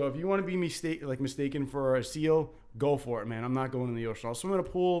 So if you want to be mistaken for a seal, go for it, man. I'm not going in the ocean. I'll swim in a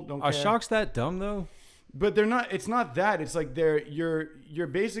pool. Don't Are care. sharks that dumb, though? But they're not. It's not that. It's like you're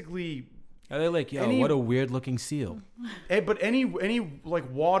basically. Are they like, yo, what a weird-looking seal? But any like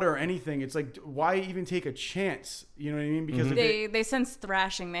water or anything, it's like, why even take a chance? You know what I mean? Because if it, They sense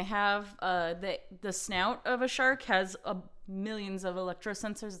thrashing. They have the snout of a shark has millions of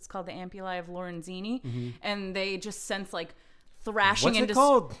electrosensors. It's called the ampullae of Lorenzini, and they just sense like thrashing What's it into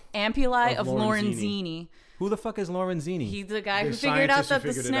called? Ampullae of Lorenzini. Lorenzini. Who the fuck is Lorenzini? He's the guy The who figured out scientist that who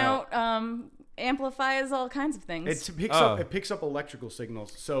the figured it snout amplifies all kinds of things. it picks up electrical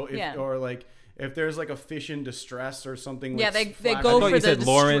signals. So if Yeah. or like if there's like a fish in distress or something. Yeah, like they flashing- go I thought for you the said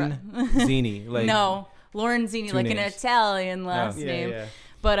Lauren Zini. Like, no, Lorenzini, Two like an names. Italian last Yeah, name. yeah.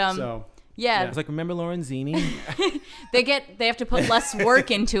 But So yeah, I was like, remember Lorenzini? they have to put less work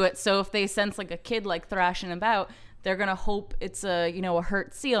into it. So if they sense like a kid like thrashing about, they're gonna hope it's a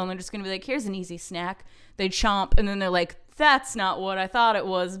hurt seal, and they're just gonna be like, here's an easy snack. They chomp, and then they're like, that's not what I thought it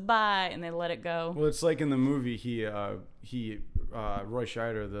was. Bye, and they let it go. well, it's like in the movie, Roy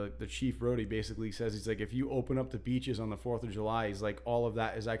Scheider, the chief roadie, basically says, he's like, if you open up the beaches on the 4th of July, he's like, all of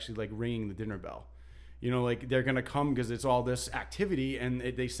that is actually like ringing the dinner bell. Like they're gonna come because it's all this activity, and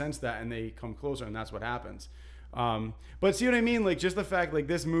they sense that, and they come closer, and that's what happens. But see what I mean? Like just the fact, like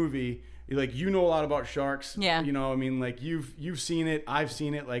this movie, like a lot about sharks. Yeah. I mean, like you've seen it, I've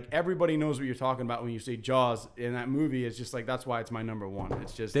seen it. Like everybody knows what you're talking about when you say Jaws. In that movie, it's just like that's why it's my number one.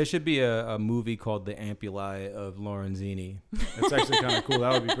 It's just There should be a movie called The Ampullae of Lorenzini. it's actually kind of cool.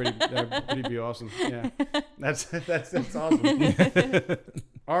 That would be awesome. Yeah, that's awesome.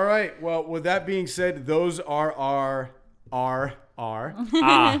 All right. Well, with that being said, those are our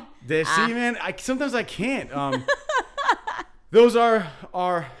see, man. Sometimes I can't. Those are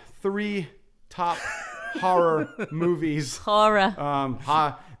our 3 top horror movies. Horror.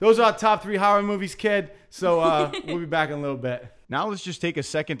 Those are our top 3 horror movies, kid. So we'll be back in a little bit. Now let's just take a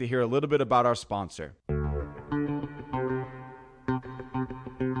second to hear a little bit about our sponsor.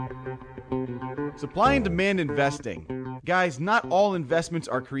 Supply and demand investing. Guys, not all investments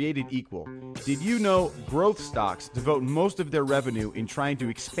are created equal. Did you know growth stocks devote most of their revenue in trying to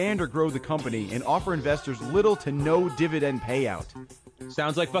expand or grow the company and offer investors little to no dividend payout?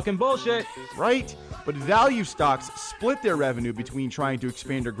 Sounds like fucking bullshit. Right? But value stocks split their revenue between trying to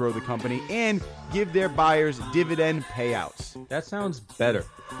expand or grow the company and give their buyers dividend payouts. That sounds better.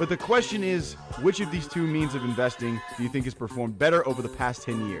 But the question is, which of these two means of investing do you think has performed better over the past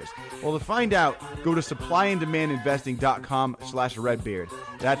 10 years? Well, to find out, go to supplyanddemandinvesting.com/Redbeard.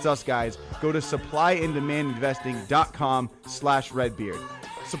 That's us, guys. Go to supplyanddemandinvesting.com/Redbeard.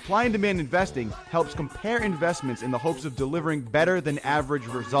 Supply and demand investing helps compare investments in the hopes of delivering better than average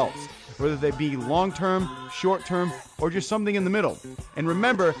results, whether they be long-term, short-term, or just something in the middle. And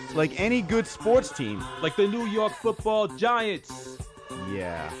remember, like any good sports team, Like the New York Football Giants.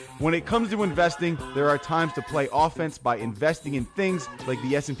 yeah, when it comes to investing, there are times to play offense by investing in things like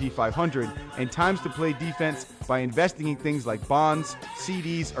the S&P 500, and times to play defense by investing in things like bonds,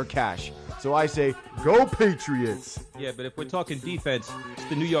 CDs, or cash. So I say, go Patriots! Yeah, but if we're talking defense, it's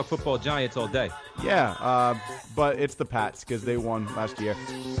the New York Football Giants all day. Yeah, but it's the Pats because they won last year.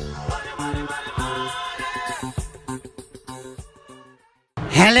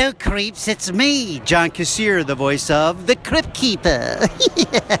 Hello, creeps. It's me, John Kassir, the voice of the Crypt Keeper.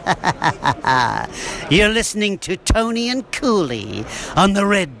 You're listening to Tony and Cooley on the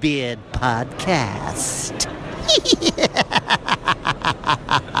Redbeard Podcast.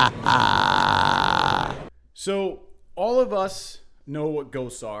 So all of us know what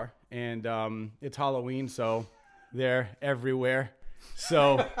ghosts are, and it's Halloween, so they're everywhere.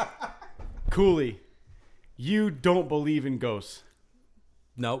 So, Cooley, you don't believe in ghosts.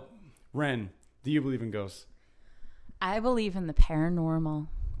 Nope. Ren, do you believe in ghosts? I believe in the paranormal.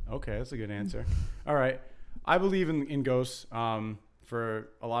 Okay, that's a good answer. All right. I believe in ghosts for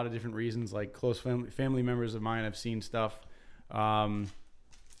a lot of different reasons. Like close family members of mine have seen stuff. And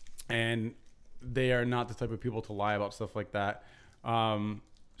they are not the type of people to lie about stuff like that.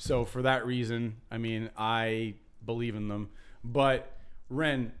 So for that reason, I mean, I believe in them. But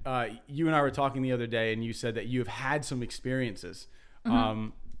Ren, you and I were talking the other day, and you said that you have had some experiences.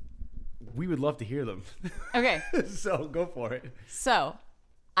 We would love to hear them. Okay. So go for it. So,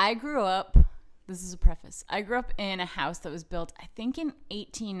 I grew up, this is a preface. I grew up in a house that was built, I think, in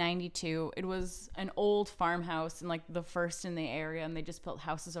 1892. It was an old farmhouse and like the first in the area, and they just built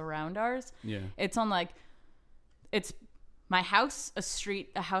houses around ours. Yeah. It's on like, it's my house,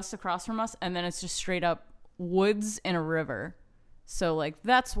 a house across from us, and then it's just straight up woods and a river. So, like,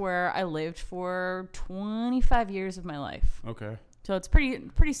 that's where I lived for 25 years of my life. Okay. So it's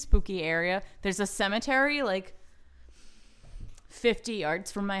pretty spooky area. There's a cemetery like 50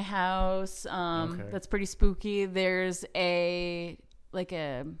 yards from my house. Okay. That's pretty spooky. There's an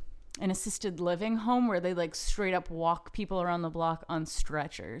assisted living home where they like straight up walk people around the block on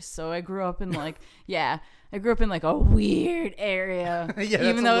stretchers. So I grew up in like a weird area. Yeah,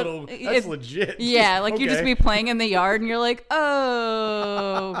 even though that's legit. Yeah, like you just Okay. be playing in the yard and you're like,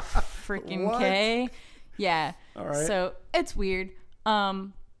 oh, freaking What? K. Yeah. All right. So it's weird.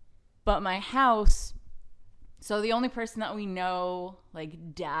 But my house, so the only person that we know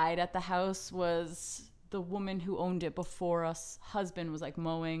like died at the house was the woman who owned it before us. Husband was like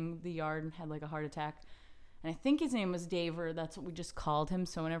mowing the yard and had like a heart attack. And I think his name was Dave, or that's what we just called him.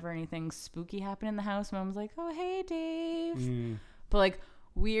 So whenever anything spooky happened in the house, Mom was like, oh, hey, Dave. But like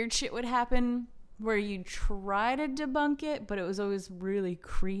weird shit would happen where you'd try to debunk it, but it was always really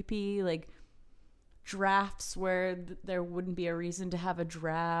creepy. Like drafts where there wouldn't be a reason to have a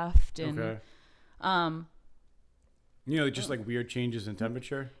draft. And Okay. Just like weird changes in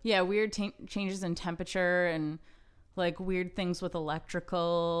temperature. yeah, weird changes in temperature and like weird things with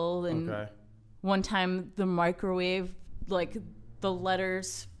electrical. And Okay. one time the microwave, like the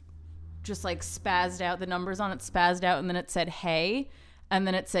letters just like spazzed out, the numbers on it spazzed out, and then it said hey, and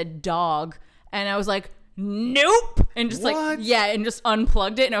then it said dog, and I was like, nope, and just What? like, yeah, and just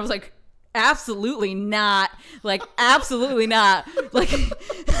unplugged it, and I was like, absolutely not, like absolutely not, like I was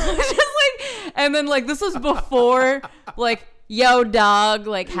just like, and then like this was before like yo dog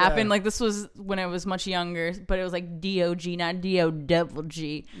like happened. Like this was when I was much younger, but it was like D-O-G, not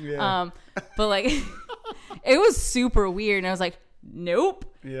D-O-double-G. Yeah. But like it was super weird, and I was like, nope.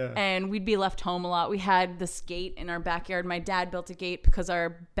 Yeah. And we'd be left home a lot. We had this gate in our backyard. My dad built a gate because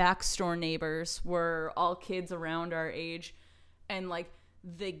our back store neighbors were all kids around our age, and like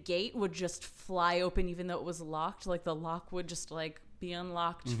the gate would just fly open even though it was locked. Like the lock would just like be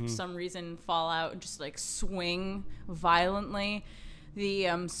unlocked for some reason, fall out, and just like swing violently.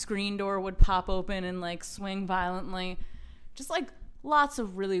 The screen door would pop open and like swing violently. Just like lots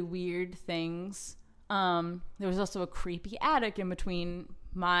of really weird things. There was also a creepy attic in between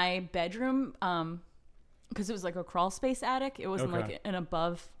my bedroom, because it was like a crawl space attic. It wasn't Okay. like an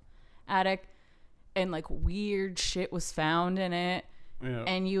above attic, and like weird shit was found in it. Yeah.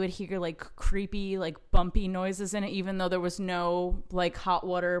 and you would hear like creepy, like bumpy noises in it, even though there was no like hot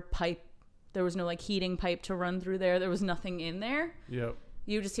water pipe. There was no like heating pipe to run through there. There was nothing in there. Yep.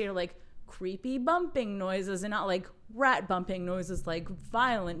 You just hear like creepy bumping noises and not like rat bumping noises, like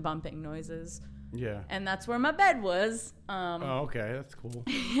violent bumping noises. Yeah. And that's where my bed was. Oh, okay. That's cool.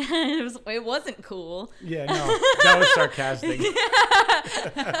 It wasn't cool. Yeah, no. That was sarcastic.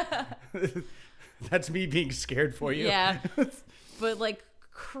 That's me being scared for you. Yeah. But like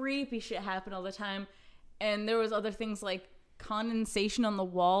creepy shit happened all the time. And there was other things like condensation on the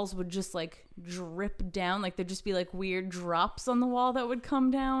walls would just like drip down. Like there'd just be like weird drops on the wall that would come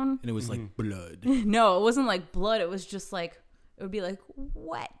down. And it was like blood. No, it wasn't like blood. It was just like, it would be like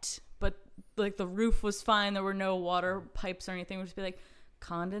wet. But like the roof was fine. There were no water pipes or anything. It would just be like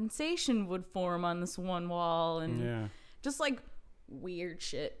condensation would form on this one wall. And Yeah. just like weird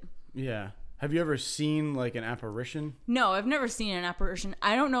shit. Yeah. Have you ever seen like an apparition? No, I've never seen an apparition.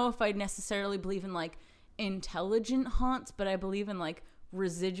 I don't know if I necessarily believe in like intelligent haunts, but I believe in like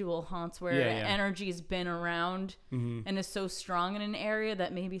residual haunts where Yeah. energy's been around and is so strong in an area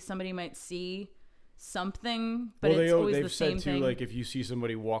that maybe somebody might see something, but it's always they've the said same too, thing. like if you see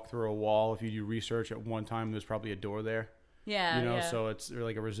somebody walk through a wall, if you do research at one time, there's probably a door there. Yeah, You know, yeah. so it's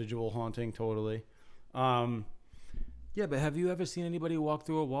like a residual haunting, totally. Yeah, but have you ever seen anybody walk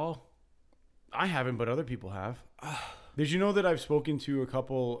through a wall? I haven't, but other people have. Did you know that I've spoken to a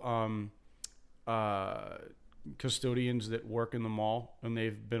couple custodians that work in the mall, and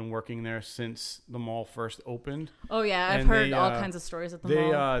they've been working there since the mall first opened? Oh yeah, I've and heard they, all kinds of stories at the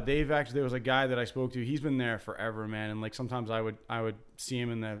mall. They've actually, there was a guy that I spoke to. He's been there forever, man. And like sometimes I would see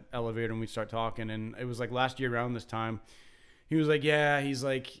him in the elevator and we'd start talking. And it was like last year around this time, he was like, yeah, he's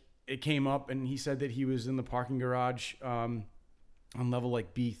like, it came up and he said that he was in the parking garage, on level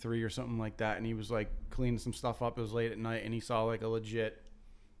like B3 or something like that. And he was like cleaning some stuff up. It was late at night and he saw like a legit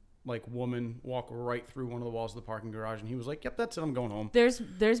like woman walk right through one of the walls of the parking garage. And he was like, yep, that's it. I'm going home. There's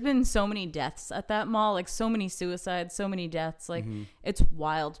been so many deaths at that mall, like so many suicides, so many deaths. Like it's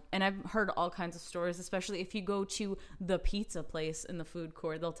wild. And I've heard all kinds of stories, especially if you go to the pizza place in the food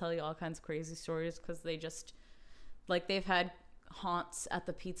court, they'll tell you all kinds of crazy stories because they just like they've had haunts at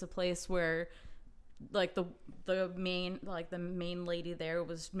the pizza place where like the main lady there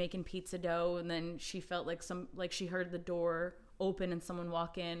was making pizza dough and then she felt like she heard the door open and someone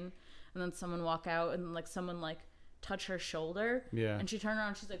walk in and then someone walk out and like someone like touch her shoulder. Yeah. And she turned around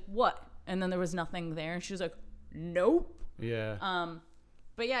and she's like, what? And then there was nothing there and she was like, nope. Yeah.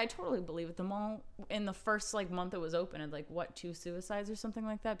 But yeah, I totally believe it. The mall in the first like month it was open had like 2 suicides or something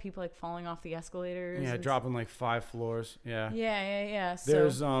like that. People like falling off the escalators. Yeah, and dropping like 5 floors. Yeah. Yeah.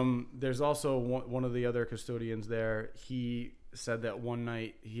 So There's also one of the other custodians there. He said that one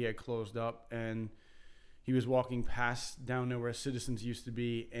night he had closed up and he was walking past down there where Citizens used to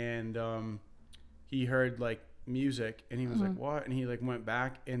be, and he heard like music, and he was like, "What?" And he like went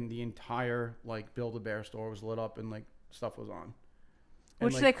back, and the entire like Build-A-Bear store was lit up, and like stuff was on. And,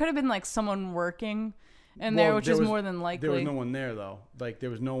 which like, they could have been like someone working in well, there, which there is was- more than likely. There was no one there though. Like there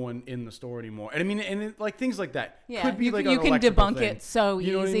was no one in the store anymore. And I mean, like things like that Yeah, could be you like can- an you can electrical debunk thing. it so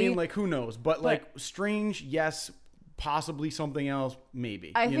You know what I easy. mean? Like who knows? But like strange, yes. Possibly something else,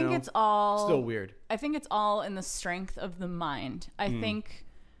 maybe. I you think know? it's all still weird. I think it's all in the strength of the mind. I think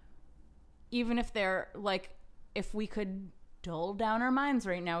even if they're like, if we could dull down our minds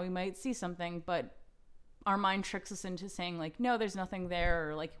right now, we might see something, but our mind tricks us into saying like, no, there's nothing there,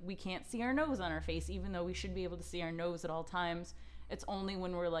 or like we can't see our nose on our face, even though we should be able to see our nose at all times. It's only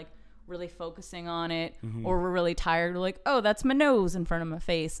when we're like really focusing on it or we're really tired, we're like, oh, that's my nose in front of my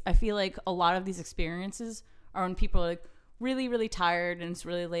face. I feel like a lot of these experiences are when people are like really, really tired and it's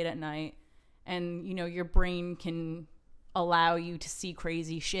really late at night and, you know, your brain can allow you to see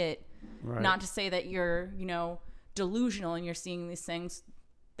crazy shit. Right. Not to say that you're, you know, delusional and you're seeing these things.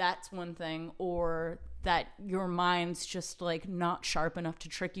 That's one thing. Or that your mind's just like not sharp enough to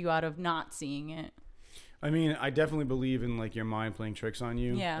trick you out of not seeing it. I mean, I definitely believe in like your mind playing tricks on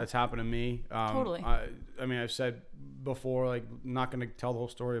you. Yeah. That's happened to me. Totally. I mean, I've said before, like, not going to tell the whole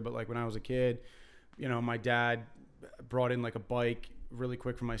story, but like when I was a kid, you know, my dad brought in like a bike really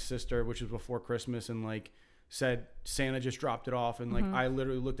quick for my sister, which was before Christmas, and like said Santa just dropped it off, and like I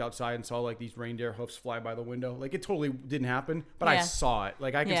literally looked outside and saw like these reindeer hoofs fly by the window. Like it totally didn't happen, but I Yeah. saw it.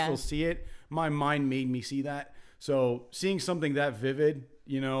 Like I can Yeah. still see it. My mind made me see that. So seeing something that vivid,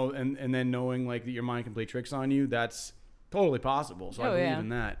 you know, and then knowing like that your mind can play tricks on you, that's totally possible. So I Oh, believe yeah. in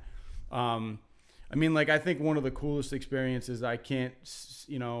that. I mean, like I think one of the coolest experiences I can't,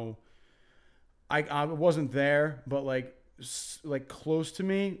 you know, I wasn't there, but like close to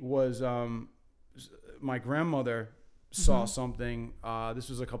me was my grandmother saw something. This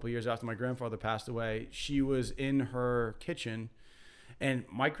was a couple years after my grandfather passed away. She was in her kitchen, and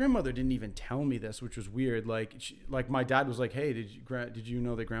my grandmother didn't even tell me this, which was weird. Like, my dad was like, "Hey, did you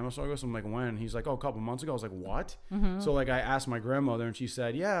know that Grandma saw ghosts?" I'm like, "When?" He's like, "Oh, a couple months ago." I was like, "What?" So like, I asked my grandmother, and she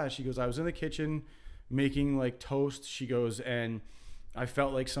said, "Yeah." She goes, "I was in the kitchen making like toast." She goes, "And I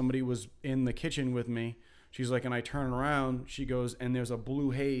felt like somebody was in the kitchen with me." She's like, "And I turn around." She goes, "And there's a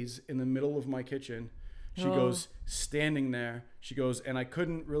blue haze in the middle of my kitchen." She goes, standing there. She goes, "And I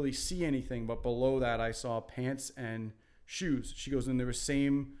couldn't really see anything, but below that I saw pants and shoes." She goes, "And they were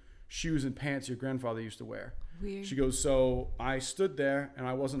same shoes and pants your grandfather used to wear." Weird. She goes, "So I stood there and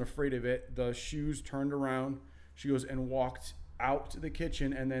I wasn't afraid of it. The shoes turned around." She goes, "And walked out to the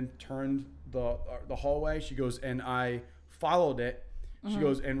kitchen and then turned the hallway." She goes, "And I followed it." She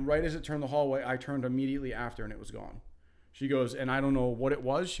goes, "And right as it turned the hallway, I turned immediately after and it was gone." She goes, "And I don't know what it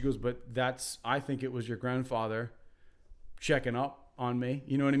was." She goes, "But I think it was your grandfather checking up on me."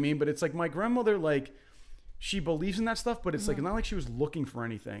 You know what I mean? But it's like my grandmother, like, she believes in that stuff, but it's like not like she was looking for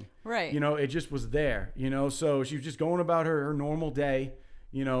anything. Right. You know, it just was there, you know? So she was just going about her normal day,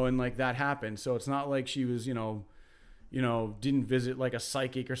 you know, and like that happened. So it's not like she was, you know, didn't visit like a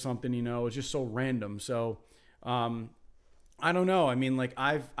psychic or something, you know, it's just so random. So, I don't know. I mean, like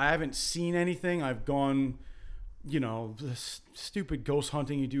I haven't seen anything. I've gone, you know, the stupid ghost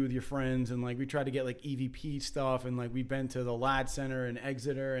hunting you do with your friends, and like we try to get like EVP stuff, and like we've been to the Lad Center and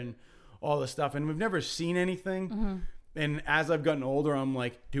Exeter and all this stuff, and we've never seen anything. And as I've gotten older, I'm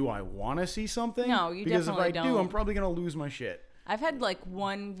like, do I want to see something? No, you because definitely if I don't. do, I'm probably gonna lose my shit. I've had like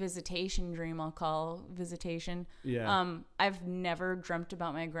one visitation dream, I'll call visitation. Yeah. I've never dreamt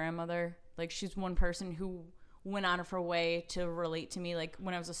about my grandmother. Like, she's one person who went out of her way to relate to me. Like,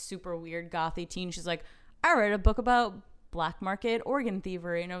 when I was a super weird gothy teen, she's like, "I read a book about black market organ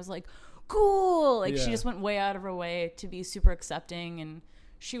thievery." And I was like, cool. Like, Yeah. she just went way out of her way to be super accepting, and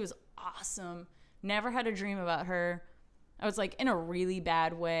she was awesome. Never had a dream about her. I was like in a really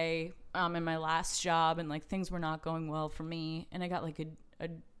bad way in my last job, and like things were not going well for me, and I got like a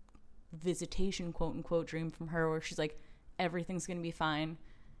visitation quote unquote dream from her where she's like, everything's gonna be fine.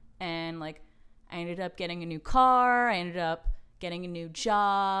 And like I ended up getting a new car, I ended up getting a new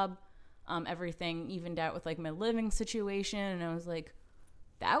job, everything evened out with like my living situation, and I was like,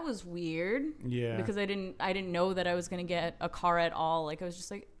 that was weird. Yeah. Because I didn't know that I was going to get a car at all. Like, I was just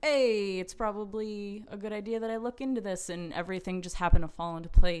like, hey, it's probably a good idea that I look into this, and everything just happened to fall into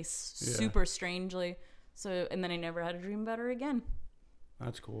place super strangely. So, and then I never had a dream about her again.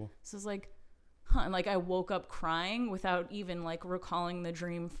 That's cool. So it's like, huh. And like I woke up crying without even like recalling the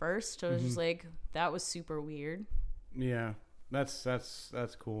dream first. So I was just like, that was super weird. Yeah. That's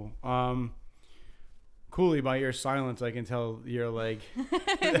cool. Cooley, by your silence, I can tell you're like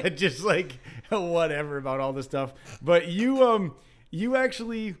just like whatever about all this stuff. But you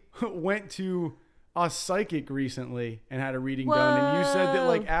actually went to a psychic recently and had a reading done, and you said that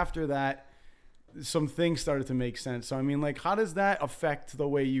like after that, some things started to make sense. So I mean, like, how does that affect the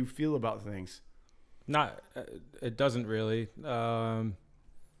way you feel about things? Not, it doesn't really,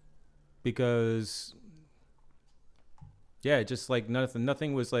 because just like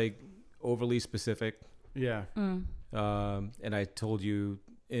nothing was like overly specific. Yeah. And I told you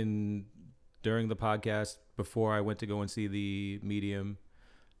during the podcast before I went to go and see the medium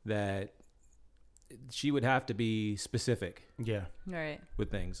that she would have to be specific. Yeah. All right.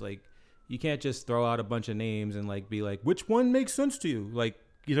 With things. Like, you can't just throw out a bunch of names and like be like, which one makes sense to you? Like,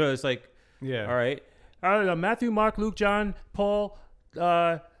 you know, it's like, Yeah. all right, Matthew, Mark, Luke, John, Paul,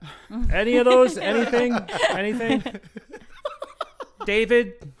 any of those, anything.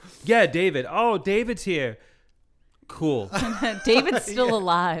 David. Yeah, David. Oh, David's here. Cool. David's still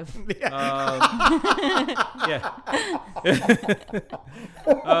alive. Yeah.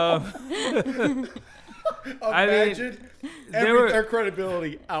 Imagine their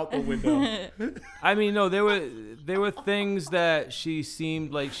credibility out the window. I mean, no, there were things that she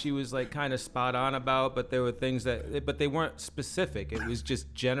seemed like she was like kind of spot on about, but there were things but they weren't specific. It was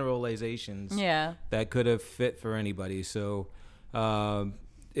just generalizations. Yeah. That could have fit for anybody. So,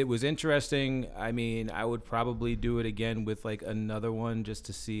 it was interesting. I mean, I would probably do it again with like another one just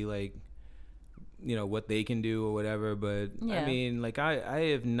to see like, you know, what they can do or whatever. But Yeah. I mean, like I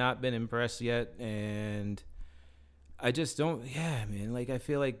have not been impressed yet, and I just don't. Yeah, man. Like I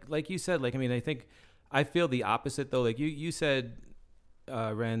feel like you said, like I mean, I feel the opposite though. Like you said,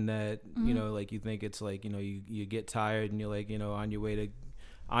 Ren, that you know, like you think it's like, you know, you get tired and you're like, you know, on your way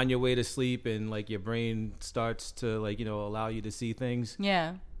to sleep, and like your brain starts to like, you know, allow you to see things.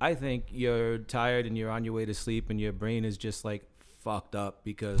 Yeah. I think you're tired and you're on your way to sleep and your brain is just like fucked up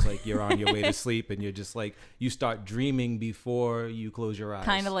because like you're on your way to sleep and you're just like you start dreaming before you close your eyes.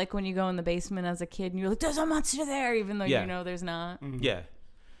 Kind of like when you go in the basement as a kid and you're like, there's a monster there, even though Yeah. you know there's not. Yeah.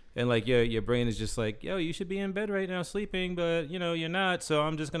 And like your brain is just like, yo, you should be in bed right now sleeping, but you know, you're not, so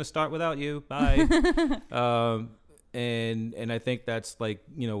I'm just gonna start without you. Bye. And I think that's like,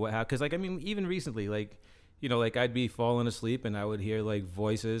 you know, what because like I mean, even recently, like, you know, like I'd be falling asleep and I would hear like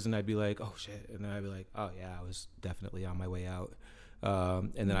voices and I'd be like, oh shit, and then I'd be like, oh yeah, I was definitely on my way out.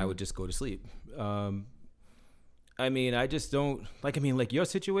 And then I would just go to sleep. I mean, I just don't like, I mean, like your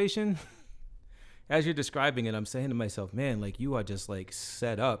situation, as you're describing it, I'm saying to myself, man, like you are just like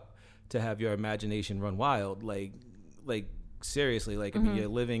set up to have your imagination run wild. Like seriously, like, I mean, you're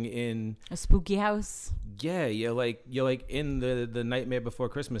living in A spooky house. yeah, you're like in the Nightmare Before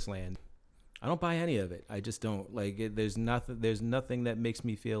Christmas land. I don't buy any of it. I just don't like it. There's nothing that makes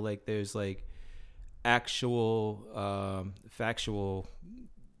me feel like there's like actual factual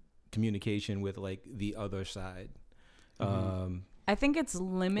communication with like the other side. I think it's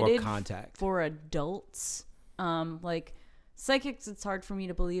limited Or contact. for adults. Like psychics, it's hard for me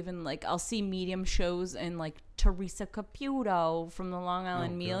to believe in. Like I'll see medium shows and like Teresa Caputo from the Long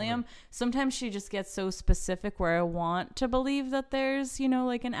Island Medium. Sometimes she just gets so specific where I want to believe that there's, you know,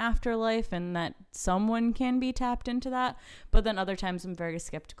 like an afterlife and that someone can be tapped into that. But then other times I'm very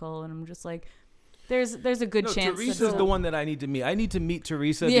skeptical and I'm just like, there's a good chance. Teresa's the one that I need to meet. I need to meet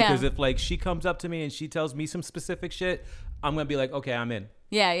Teresa because if like she comes up to me and she tells me some specific shit, I'm gonna be like, okay, I'm in.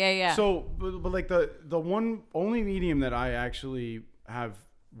 Yeah. So, but like the one only medium that I actually have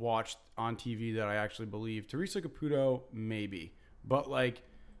watched on TV that I actually believe, Teresa Caputo, maybe. But like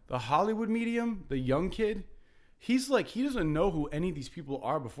the Hollywood medium, the young kid, he's like, he doesn't know who any of these people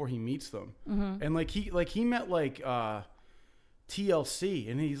are before he meets them. And like he met like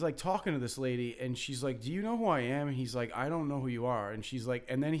TLC and he's like talking to this lady and she's like, do you know who I am? And he's like, I don't know who you are. And she's like,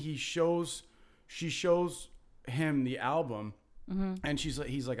 and then she shows him the album. And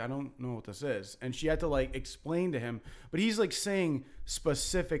he's like, I don't know what this is. And she had to like explain to him, but he's like saying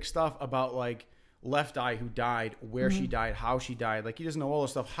specific stuff about like Left Eye who died, where she died, how she died. Like he doesn't know all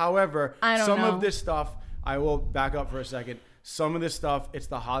this stuff. However, some of this stuff, I will back up for a second. Some of this stuff, it's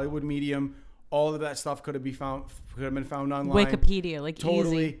the Hollywood medium. All of that stuff could have been found online. Wikipedia, like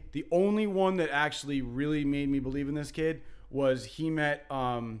totally. easy. The only one that actually really made me believe in this kid was he met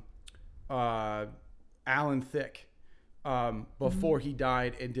Alan Thicke before he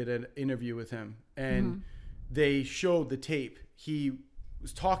died and did an interview with him. And they showed the tape. He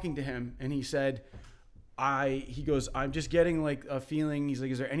was talking to him and he said, he goes, I'm just getting like a feeling. He's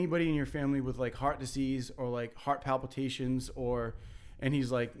like, is there anybody in your family with like heart disease or like heart palpitations and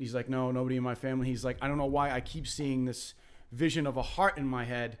he's like, no, nobody in my family. He's like, I don't know why I keep seeing this vision of a heart in my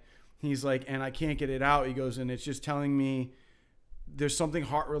head. He's like, and I can't get it out. He goes, and it's just telling me there's something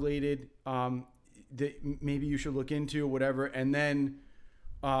heart related that maybe you should look into or whatever. And then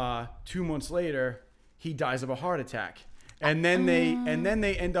 2 months later, he dies of a heart attack. And then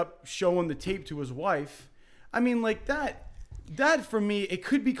they end up showing the tape to his wife. I mean, like that for me, it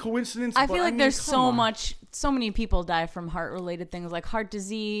could be coincidence. I feel like there's so many people die from heart related things like heart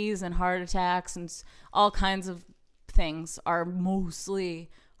disease and heart attacks and all kinds of things are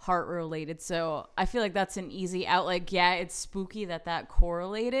mostly heart related. So I feel like that's an easy out. Like, yeah, it's spooky that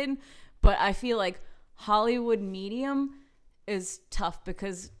correlated, but I feel like Hollywood medium is tough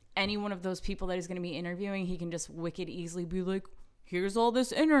because any one of those people that he's going to be interviewing, he can just wicked easily be like, here's all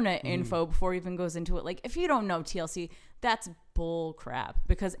this internet info before he even goes into it. Like, if you don't know TLC, that's bull crap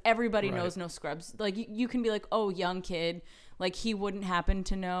because everybody knows No Scrubs. Like, you can be like, oh, young kid, like he wouldn't happen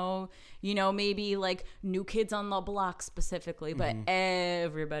to know, you know, maybe like New Kids on the Block specifically, but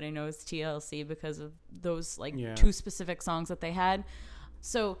everybody knows TLC because of those like two specific songs that they had.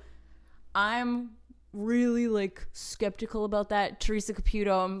 So I'm really like skeptical about that. Teresa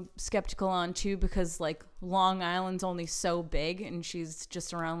Caputo I'm skeptical on too because like Long Island's only so big and she's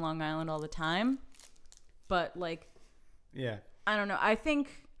just around Long Island all the time. But like, yeah, I don't know. I think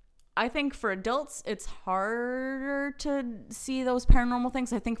for adults it's harder to see those paranormal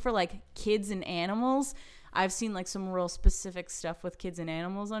things. I think for like kids and animals, I've seen like some real specific stuff with kids and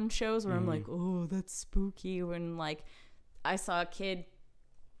animals on shows where I'm like, oh, that's spooky. When like I saw a kid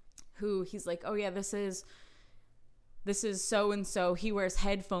who he's like, oh yeah, this is so and so. He wears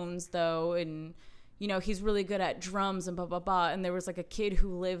headphones though, and you know he's really good at drums and blah blah blah. And there was like a kid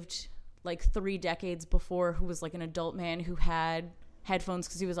who lived like 3 decades before who was like an adult man who had headphones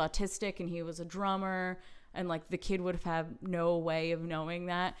because he was autistic and he was a drummer, and like the kid would have no way of knowing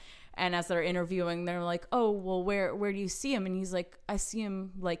that. And as they're interviewing, they're like, oh well, where do you see him? And he's like, I see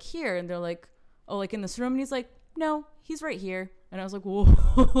him like here. And they're like, oh, like in this room? And he's like, no, he's right here. And I was like, whoa.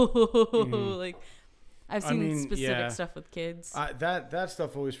 Like, I've seen specific stuff with kids. That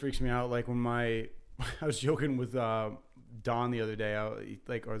stuff always freaks me out. Like when I was joking with Don the other day,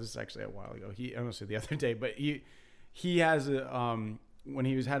 or this is actually a while ago. I don't say the other day, but he has when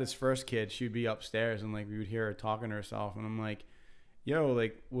he had his first kid, she'd be upstairs and like we would hear her talking to herself, and I'm like, yo,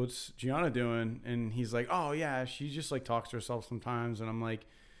 like what's Gianna doing? And he's like, oh yeah, she just like talks to herself sometimes. And I'm like,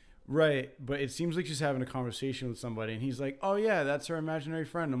 right, but it seems like she's having a conversation with somebody. And he's like, oh yeah, that's her imaginary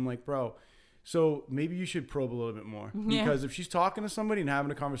friend. I'm like, bro, so maybe you should probe a little bit more, because if she's talking to somebody and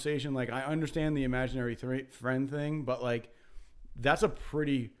having a conversation, like I understand the imaginary friend thing, but like that's a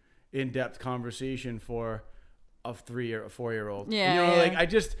pretty in-depth conversation for a 3 or a 4-year-old. Yeah, you know, yeah. like I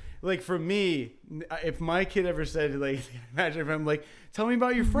just like for me, if my kid ever said like, imagine if I'm like, tell me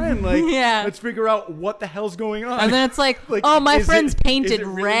about your friend, like, Yeah. let's figure out what the hell's going on. And then it's like, Like, oh, my is friend's it- painted is it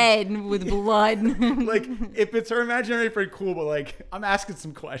really- red with blood. Like if it's her imaginary friend, cool, but like I'm asking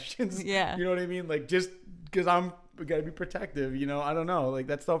some questions. Yeah. You know what I mean? Like just because I'm gotta be protective, you know, I don't know. Like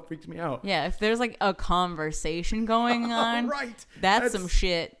that stuff freaks me out. Yeah, if there's like a conversation going on, Right. that's some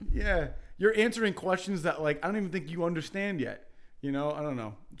shit. Yeah. You're answering questions that like I don't even think you understand yet. You know, I don't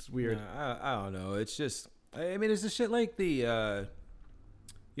know. It's weird. I don't know. It's just, I mean, it's the shit like the,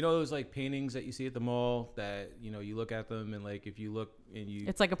 you know, those like paintings that you see at the mall that, you know, you look at them and like if you look and you,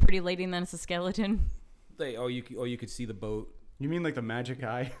 It's like a pretty lady and then it's a skeleton. like, or you could see the boat. You mean like the magic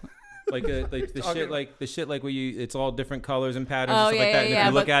eye? Like the shit like where you, it's all different colors and patterns Oh and stuff yeah, like that. yeah, And yeah. if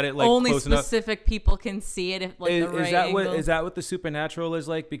you look but at it like only close enough. specific people can see it if like the right angle. Is that what the supernatural is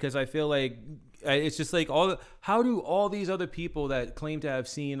like? Because I feel like it's just like how do all these other people that claim to have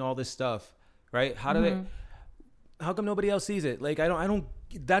seen all this stuff, right? How do they? How come nobody else sees it? Like I don't.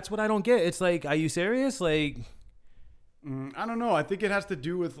 That's what I don't get. It's like, are you serious? Like, I don't know. I think it has to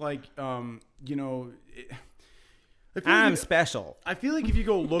do with like, you know, I feel I'm like special. I feel like if you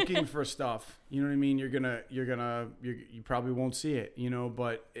go looking for stuff, you know what I mean. You probably won't see it, you know.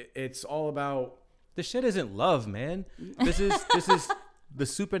 But it's all about. This shit isn't love, man. This is the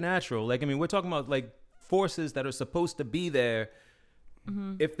supernatural. Like, I mean, we're talking about like forces that are supposed to be there.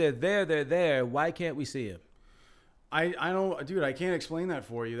 If they're there, they're there. Why can't we see them? I don't, dude. I can't explain that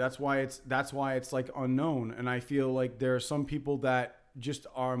for you. That's why it's like unknown. And I feel like there are some people that just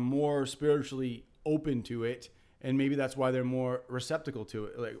are more spiritually open to it, and maybe that's why they're more receptacle to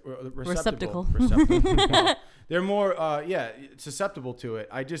it. Like receptacle. They're more susceptible to it.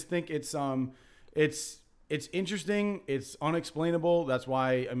 I just think it's interesting. It's unexplainable. That's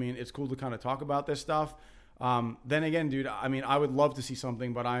why it's cool to kind of talk about this stuff. Then again, dude, I would love to see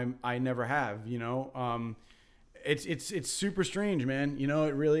something, but I never have. You know. It's super strange, man. You know,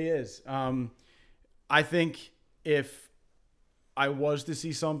 it really is. I think if I was to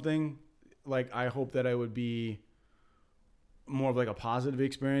see something, like, I hope that I would be more of like a positive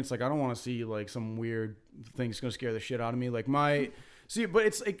experience. Like, I don't want to see like some weird thing that's gonna scare the shit out of me. Like but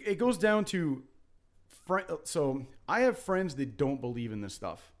it goes down to so I have friends that don't believe in this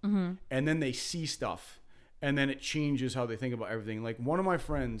stuff, and then they see stuff, and then it changes how they think about everything. Like, one of my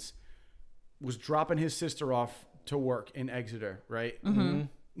friends was dropping his sister off to work in Exeter, right?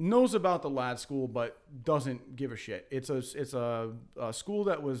 Knows about the lad school, but doesn't give a shit. It's a school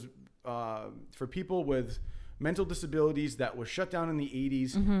that was for people with mental disabilities that was shut down in the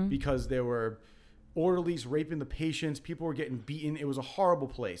 80s because there were orderlies raping the patients. People were getting beaten. It was a horrible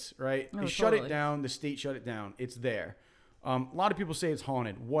place, right? They shut it down. The state shut it down. It's there. A lot of people say it's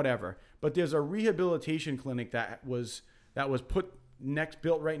haunted, whatever. But there's a rehabilitation clinic that was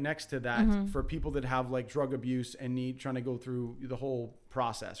built right next to that for people that have like drug abuse and trying to go through the whole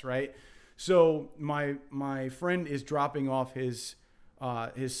process, right? So my friend is dropping off his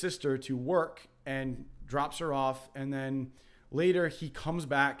sister to work and drops her off, and then later he comes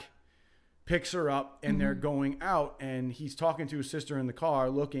back, picks her up, and they're going out, and he's talking to his sister in the car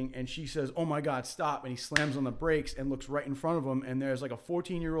looking, and she says, "Oh my God, stop." And he slams on the brakes and looks right in front of him, and there's like a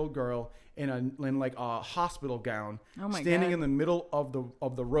 14-year-old girl in like a hospital gown standing in the middle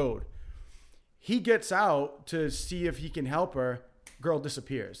of the road. He gets out to see if he can help her. Girl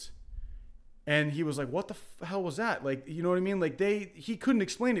disappears. And he was like, what the hell was that? Like, you know what I mean? Like, he couldn't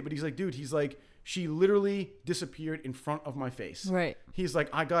explain it, but he's like, dude, she literally disappeared in front of my face. Right. He's like,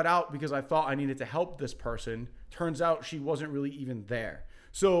 I got out because I thought I needed to help this person. Turns out she wasn't really even there.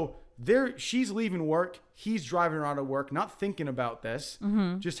 So she's leaving work. He's driving her out of work, not thinking about this,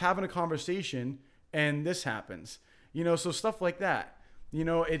 just having a conversation, and this happens. You know, so stuff like that. You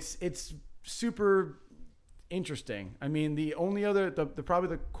know, it's super interesting. I mean, the only other, probably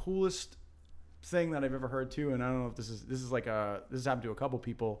the coolest thing that I've ever heard too, and I don't know if this has happened to a couple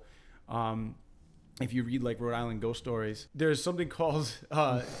people. if you read like Rhode Island ghost stories, there's something called,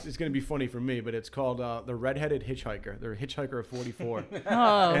 it's going to be funny for me, but it's called the Redheaded Hitchhiker. They're a hitchhiker of 44.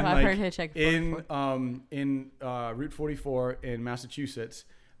 Oh, And, I've like, heard Hitchhiker. in Route 44 in Massachusetts,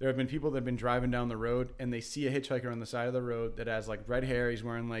 there have been people that have been driving down the road and they see a hitchhiker on the side of the road that has like red hair. He's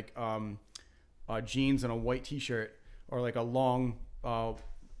wearing like jeans and a white t-shirt, or like a long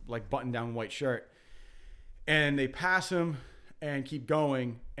like button down white shirt. And they pass him and keep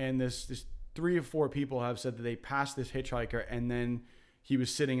going. And this 3 or 4 people have said that they passed this hitchhiker and then he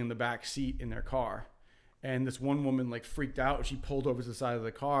was sitting in the back seat in their car. And this one woman like freaked out. She pulled over to the side of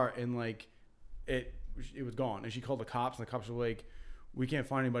the car and like it was gone. And she called the cops and the cops were like, we can't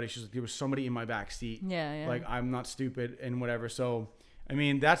find anybody. She's like, there was somebody in my back seat. Yeah. Like, I'm not stupid and whatever. So, I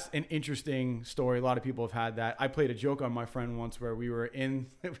mean, that's an interesting story. A lot of people have had that. I played a joke on my friend once where we were in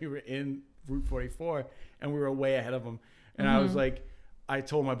Route 44 and we were way ahead of him. And I was like, I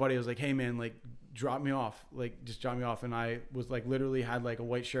told my buddy, I was like, hey man, like drop me off. Like just drop me off. And I was like, literally had like a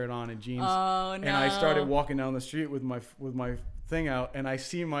white shirt on and jeans. Oh, no. And I started walking down the street with my thing out and I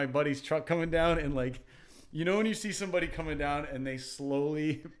see my buddy's truck coming down and like, you know, when you see somebody coming down and they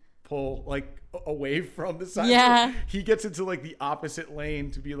slowly pull like away from the side. Yeah. He gets into like the opposite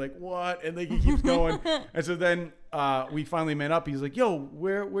lane to be like, what? And then he keeps going. And so then we finally met up. He's like, yo,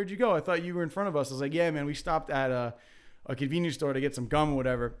 where'd you go? I thought you were in front of us. I was like, yeah, man, we stopped at a convenience store to get some gum or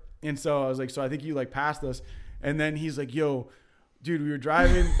whatever. And so I was like, so I think you like passed us. And then he's like, yo, dude, we were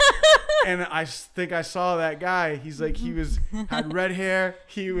driving and I think I saw that guy. He's like, he had red hair.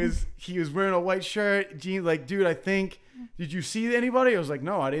 He was wearing a white shirt, jeans. Like, dude, did you see anybody? I was like,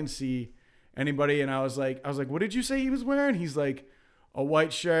 no, I didn't see anybody. And I was like, what did you say he was wearing? He's like, a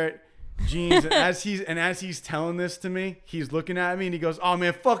white shirt, jeans. And as he's telling this to me, he's looking at me and he goes, oh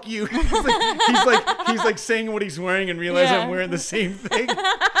man, fuck you. he's like saying what he's wearing and realizing I'm wearing the same thing.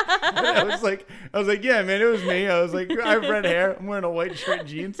 I was like, yeah, man, it was me. I was like, I have red hair. I'm wearing a white shirt and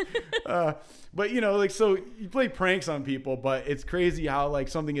jeans. But you know, like, so you play pranks on people, but it's crazy how like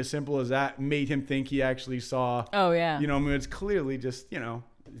something as simple as that made him think he actually saw. Oh yeah. You know, I mean, it's clearly just, you know,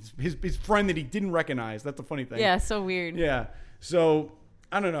 his friend that he didn't recognize. That's the funny thing. Yeah, so weird. Yeah. So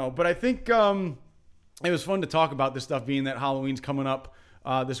I don't know, but I think it was fun to talk about this stuff, being that Halloween's coming up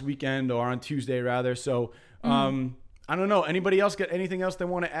this weekend, or on Tuesday rather. So I don't know. Anybody else got anything else they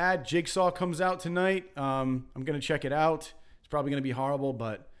want to add? Jigsaw comes out tonight. I'm gonna check it out. It's probably gonna be horrible,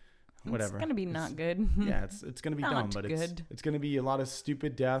 but whatever. It's gonna be not good. Yeah, it's gonna be dumb, but it's gonna be a lot of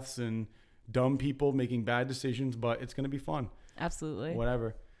stupid deaths and dumb people making bad decisions, but it's gonna be fun. Absolutely.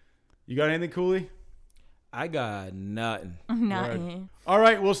 Whatever. You got anything, Cooley? I got nothing. Nothing. All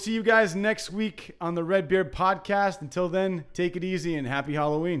right, we'll see you guys next week on the Redbeard Podcast. Until then, take it easy and happy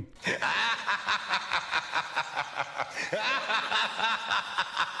Halloween.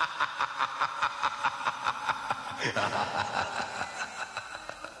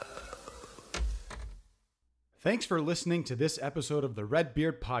 Thanks for listening to this episode of the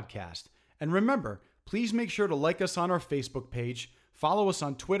Redbeard Podcast. And remember, please make sure to like us on our Facebook page, follow us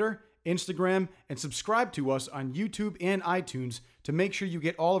on Twitter, Instagram, and subscribe to us on YouTube and iTunes to make sure you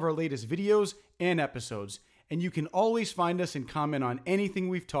get all of our latest videos and episodes. And you can always find us and comment on anything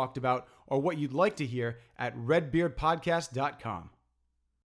we've talked about or what you'd like to hear at redbeardpodcast.com.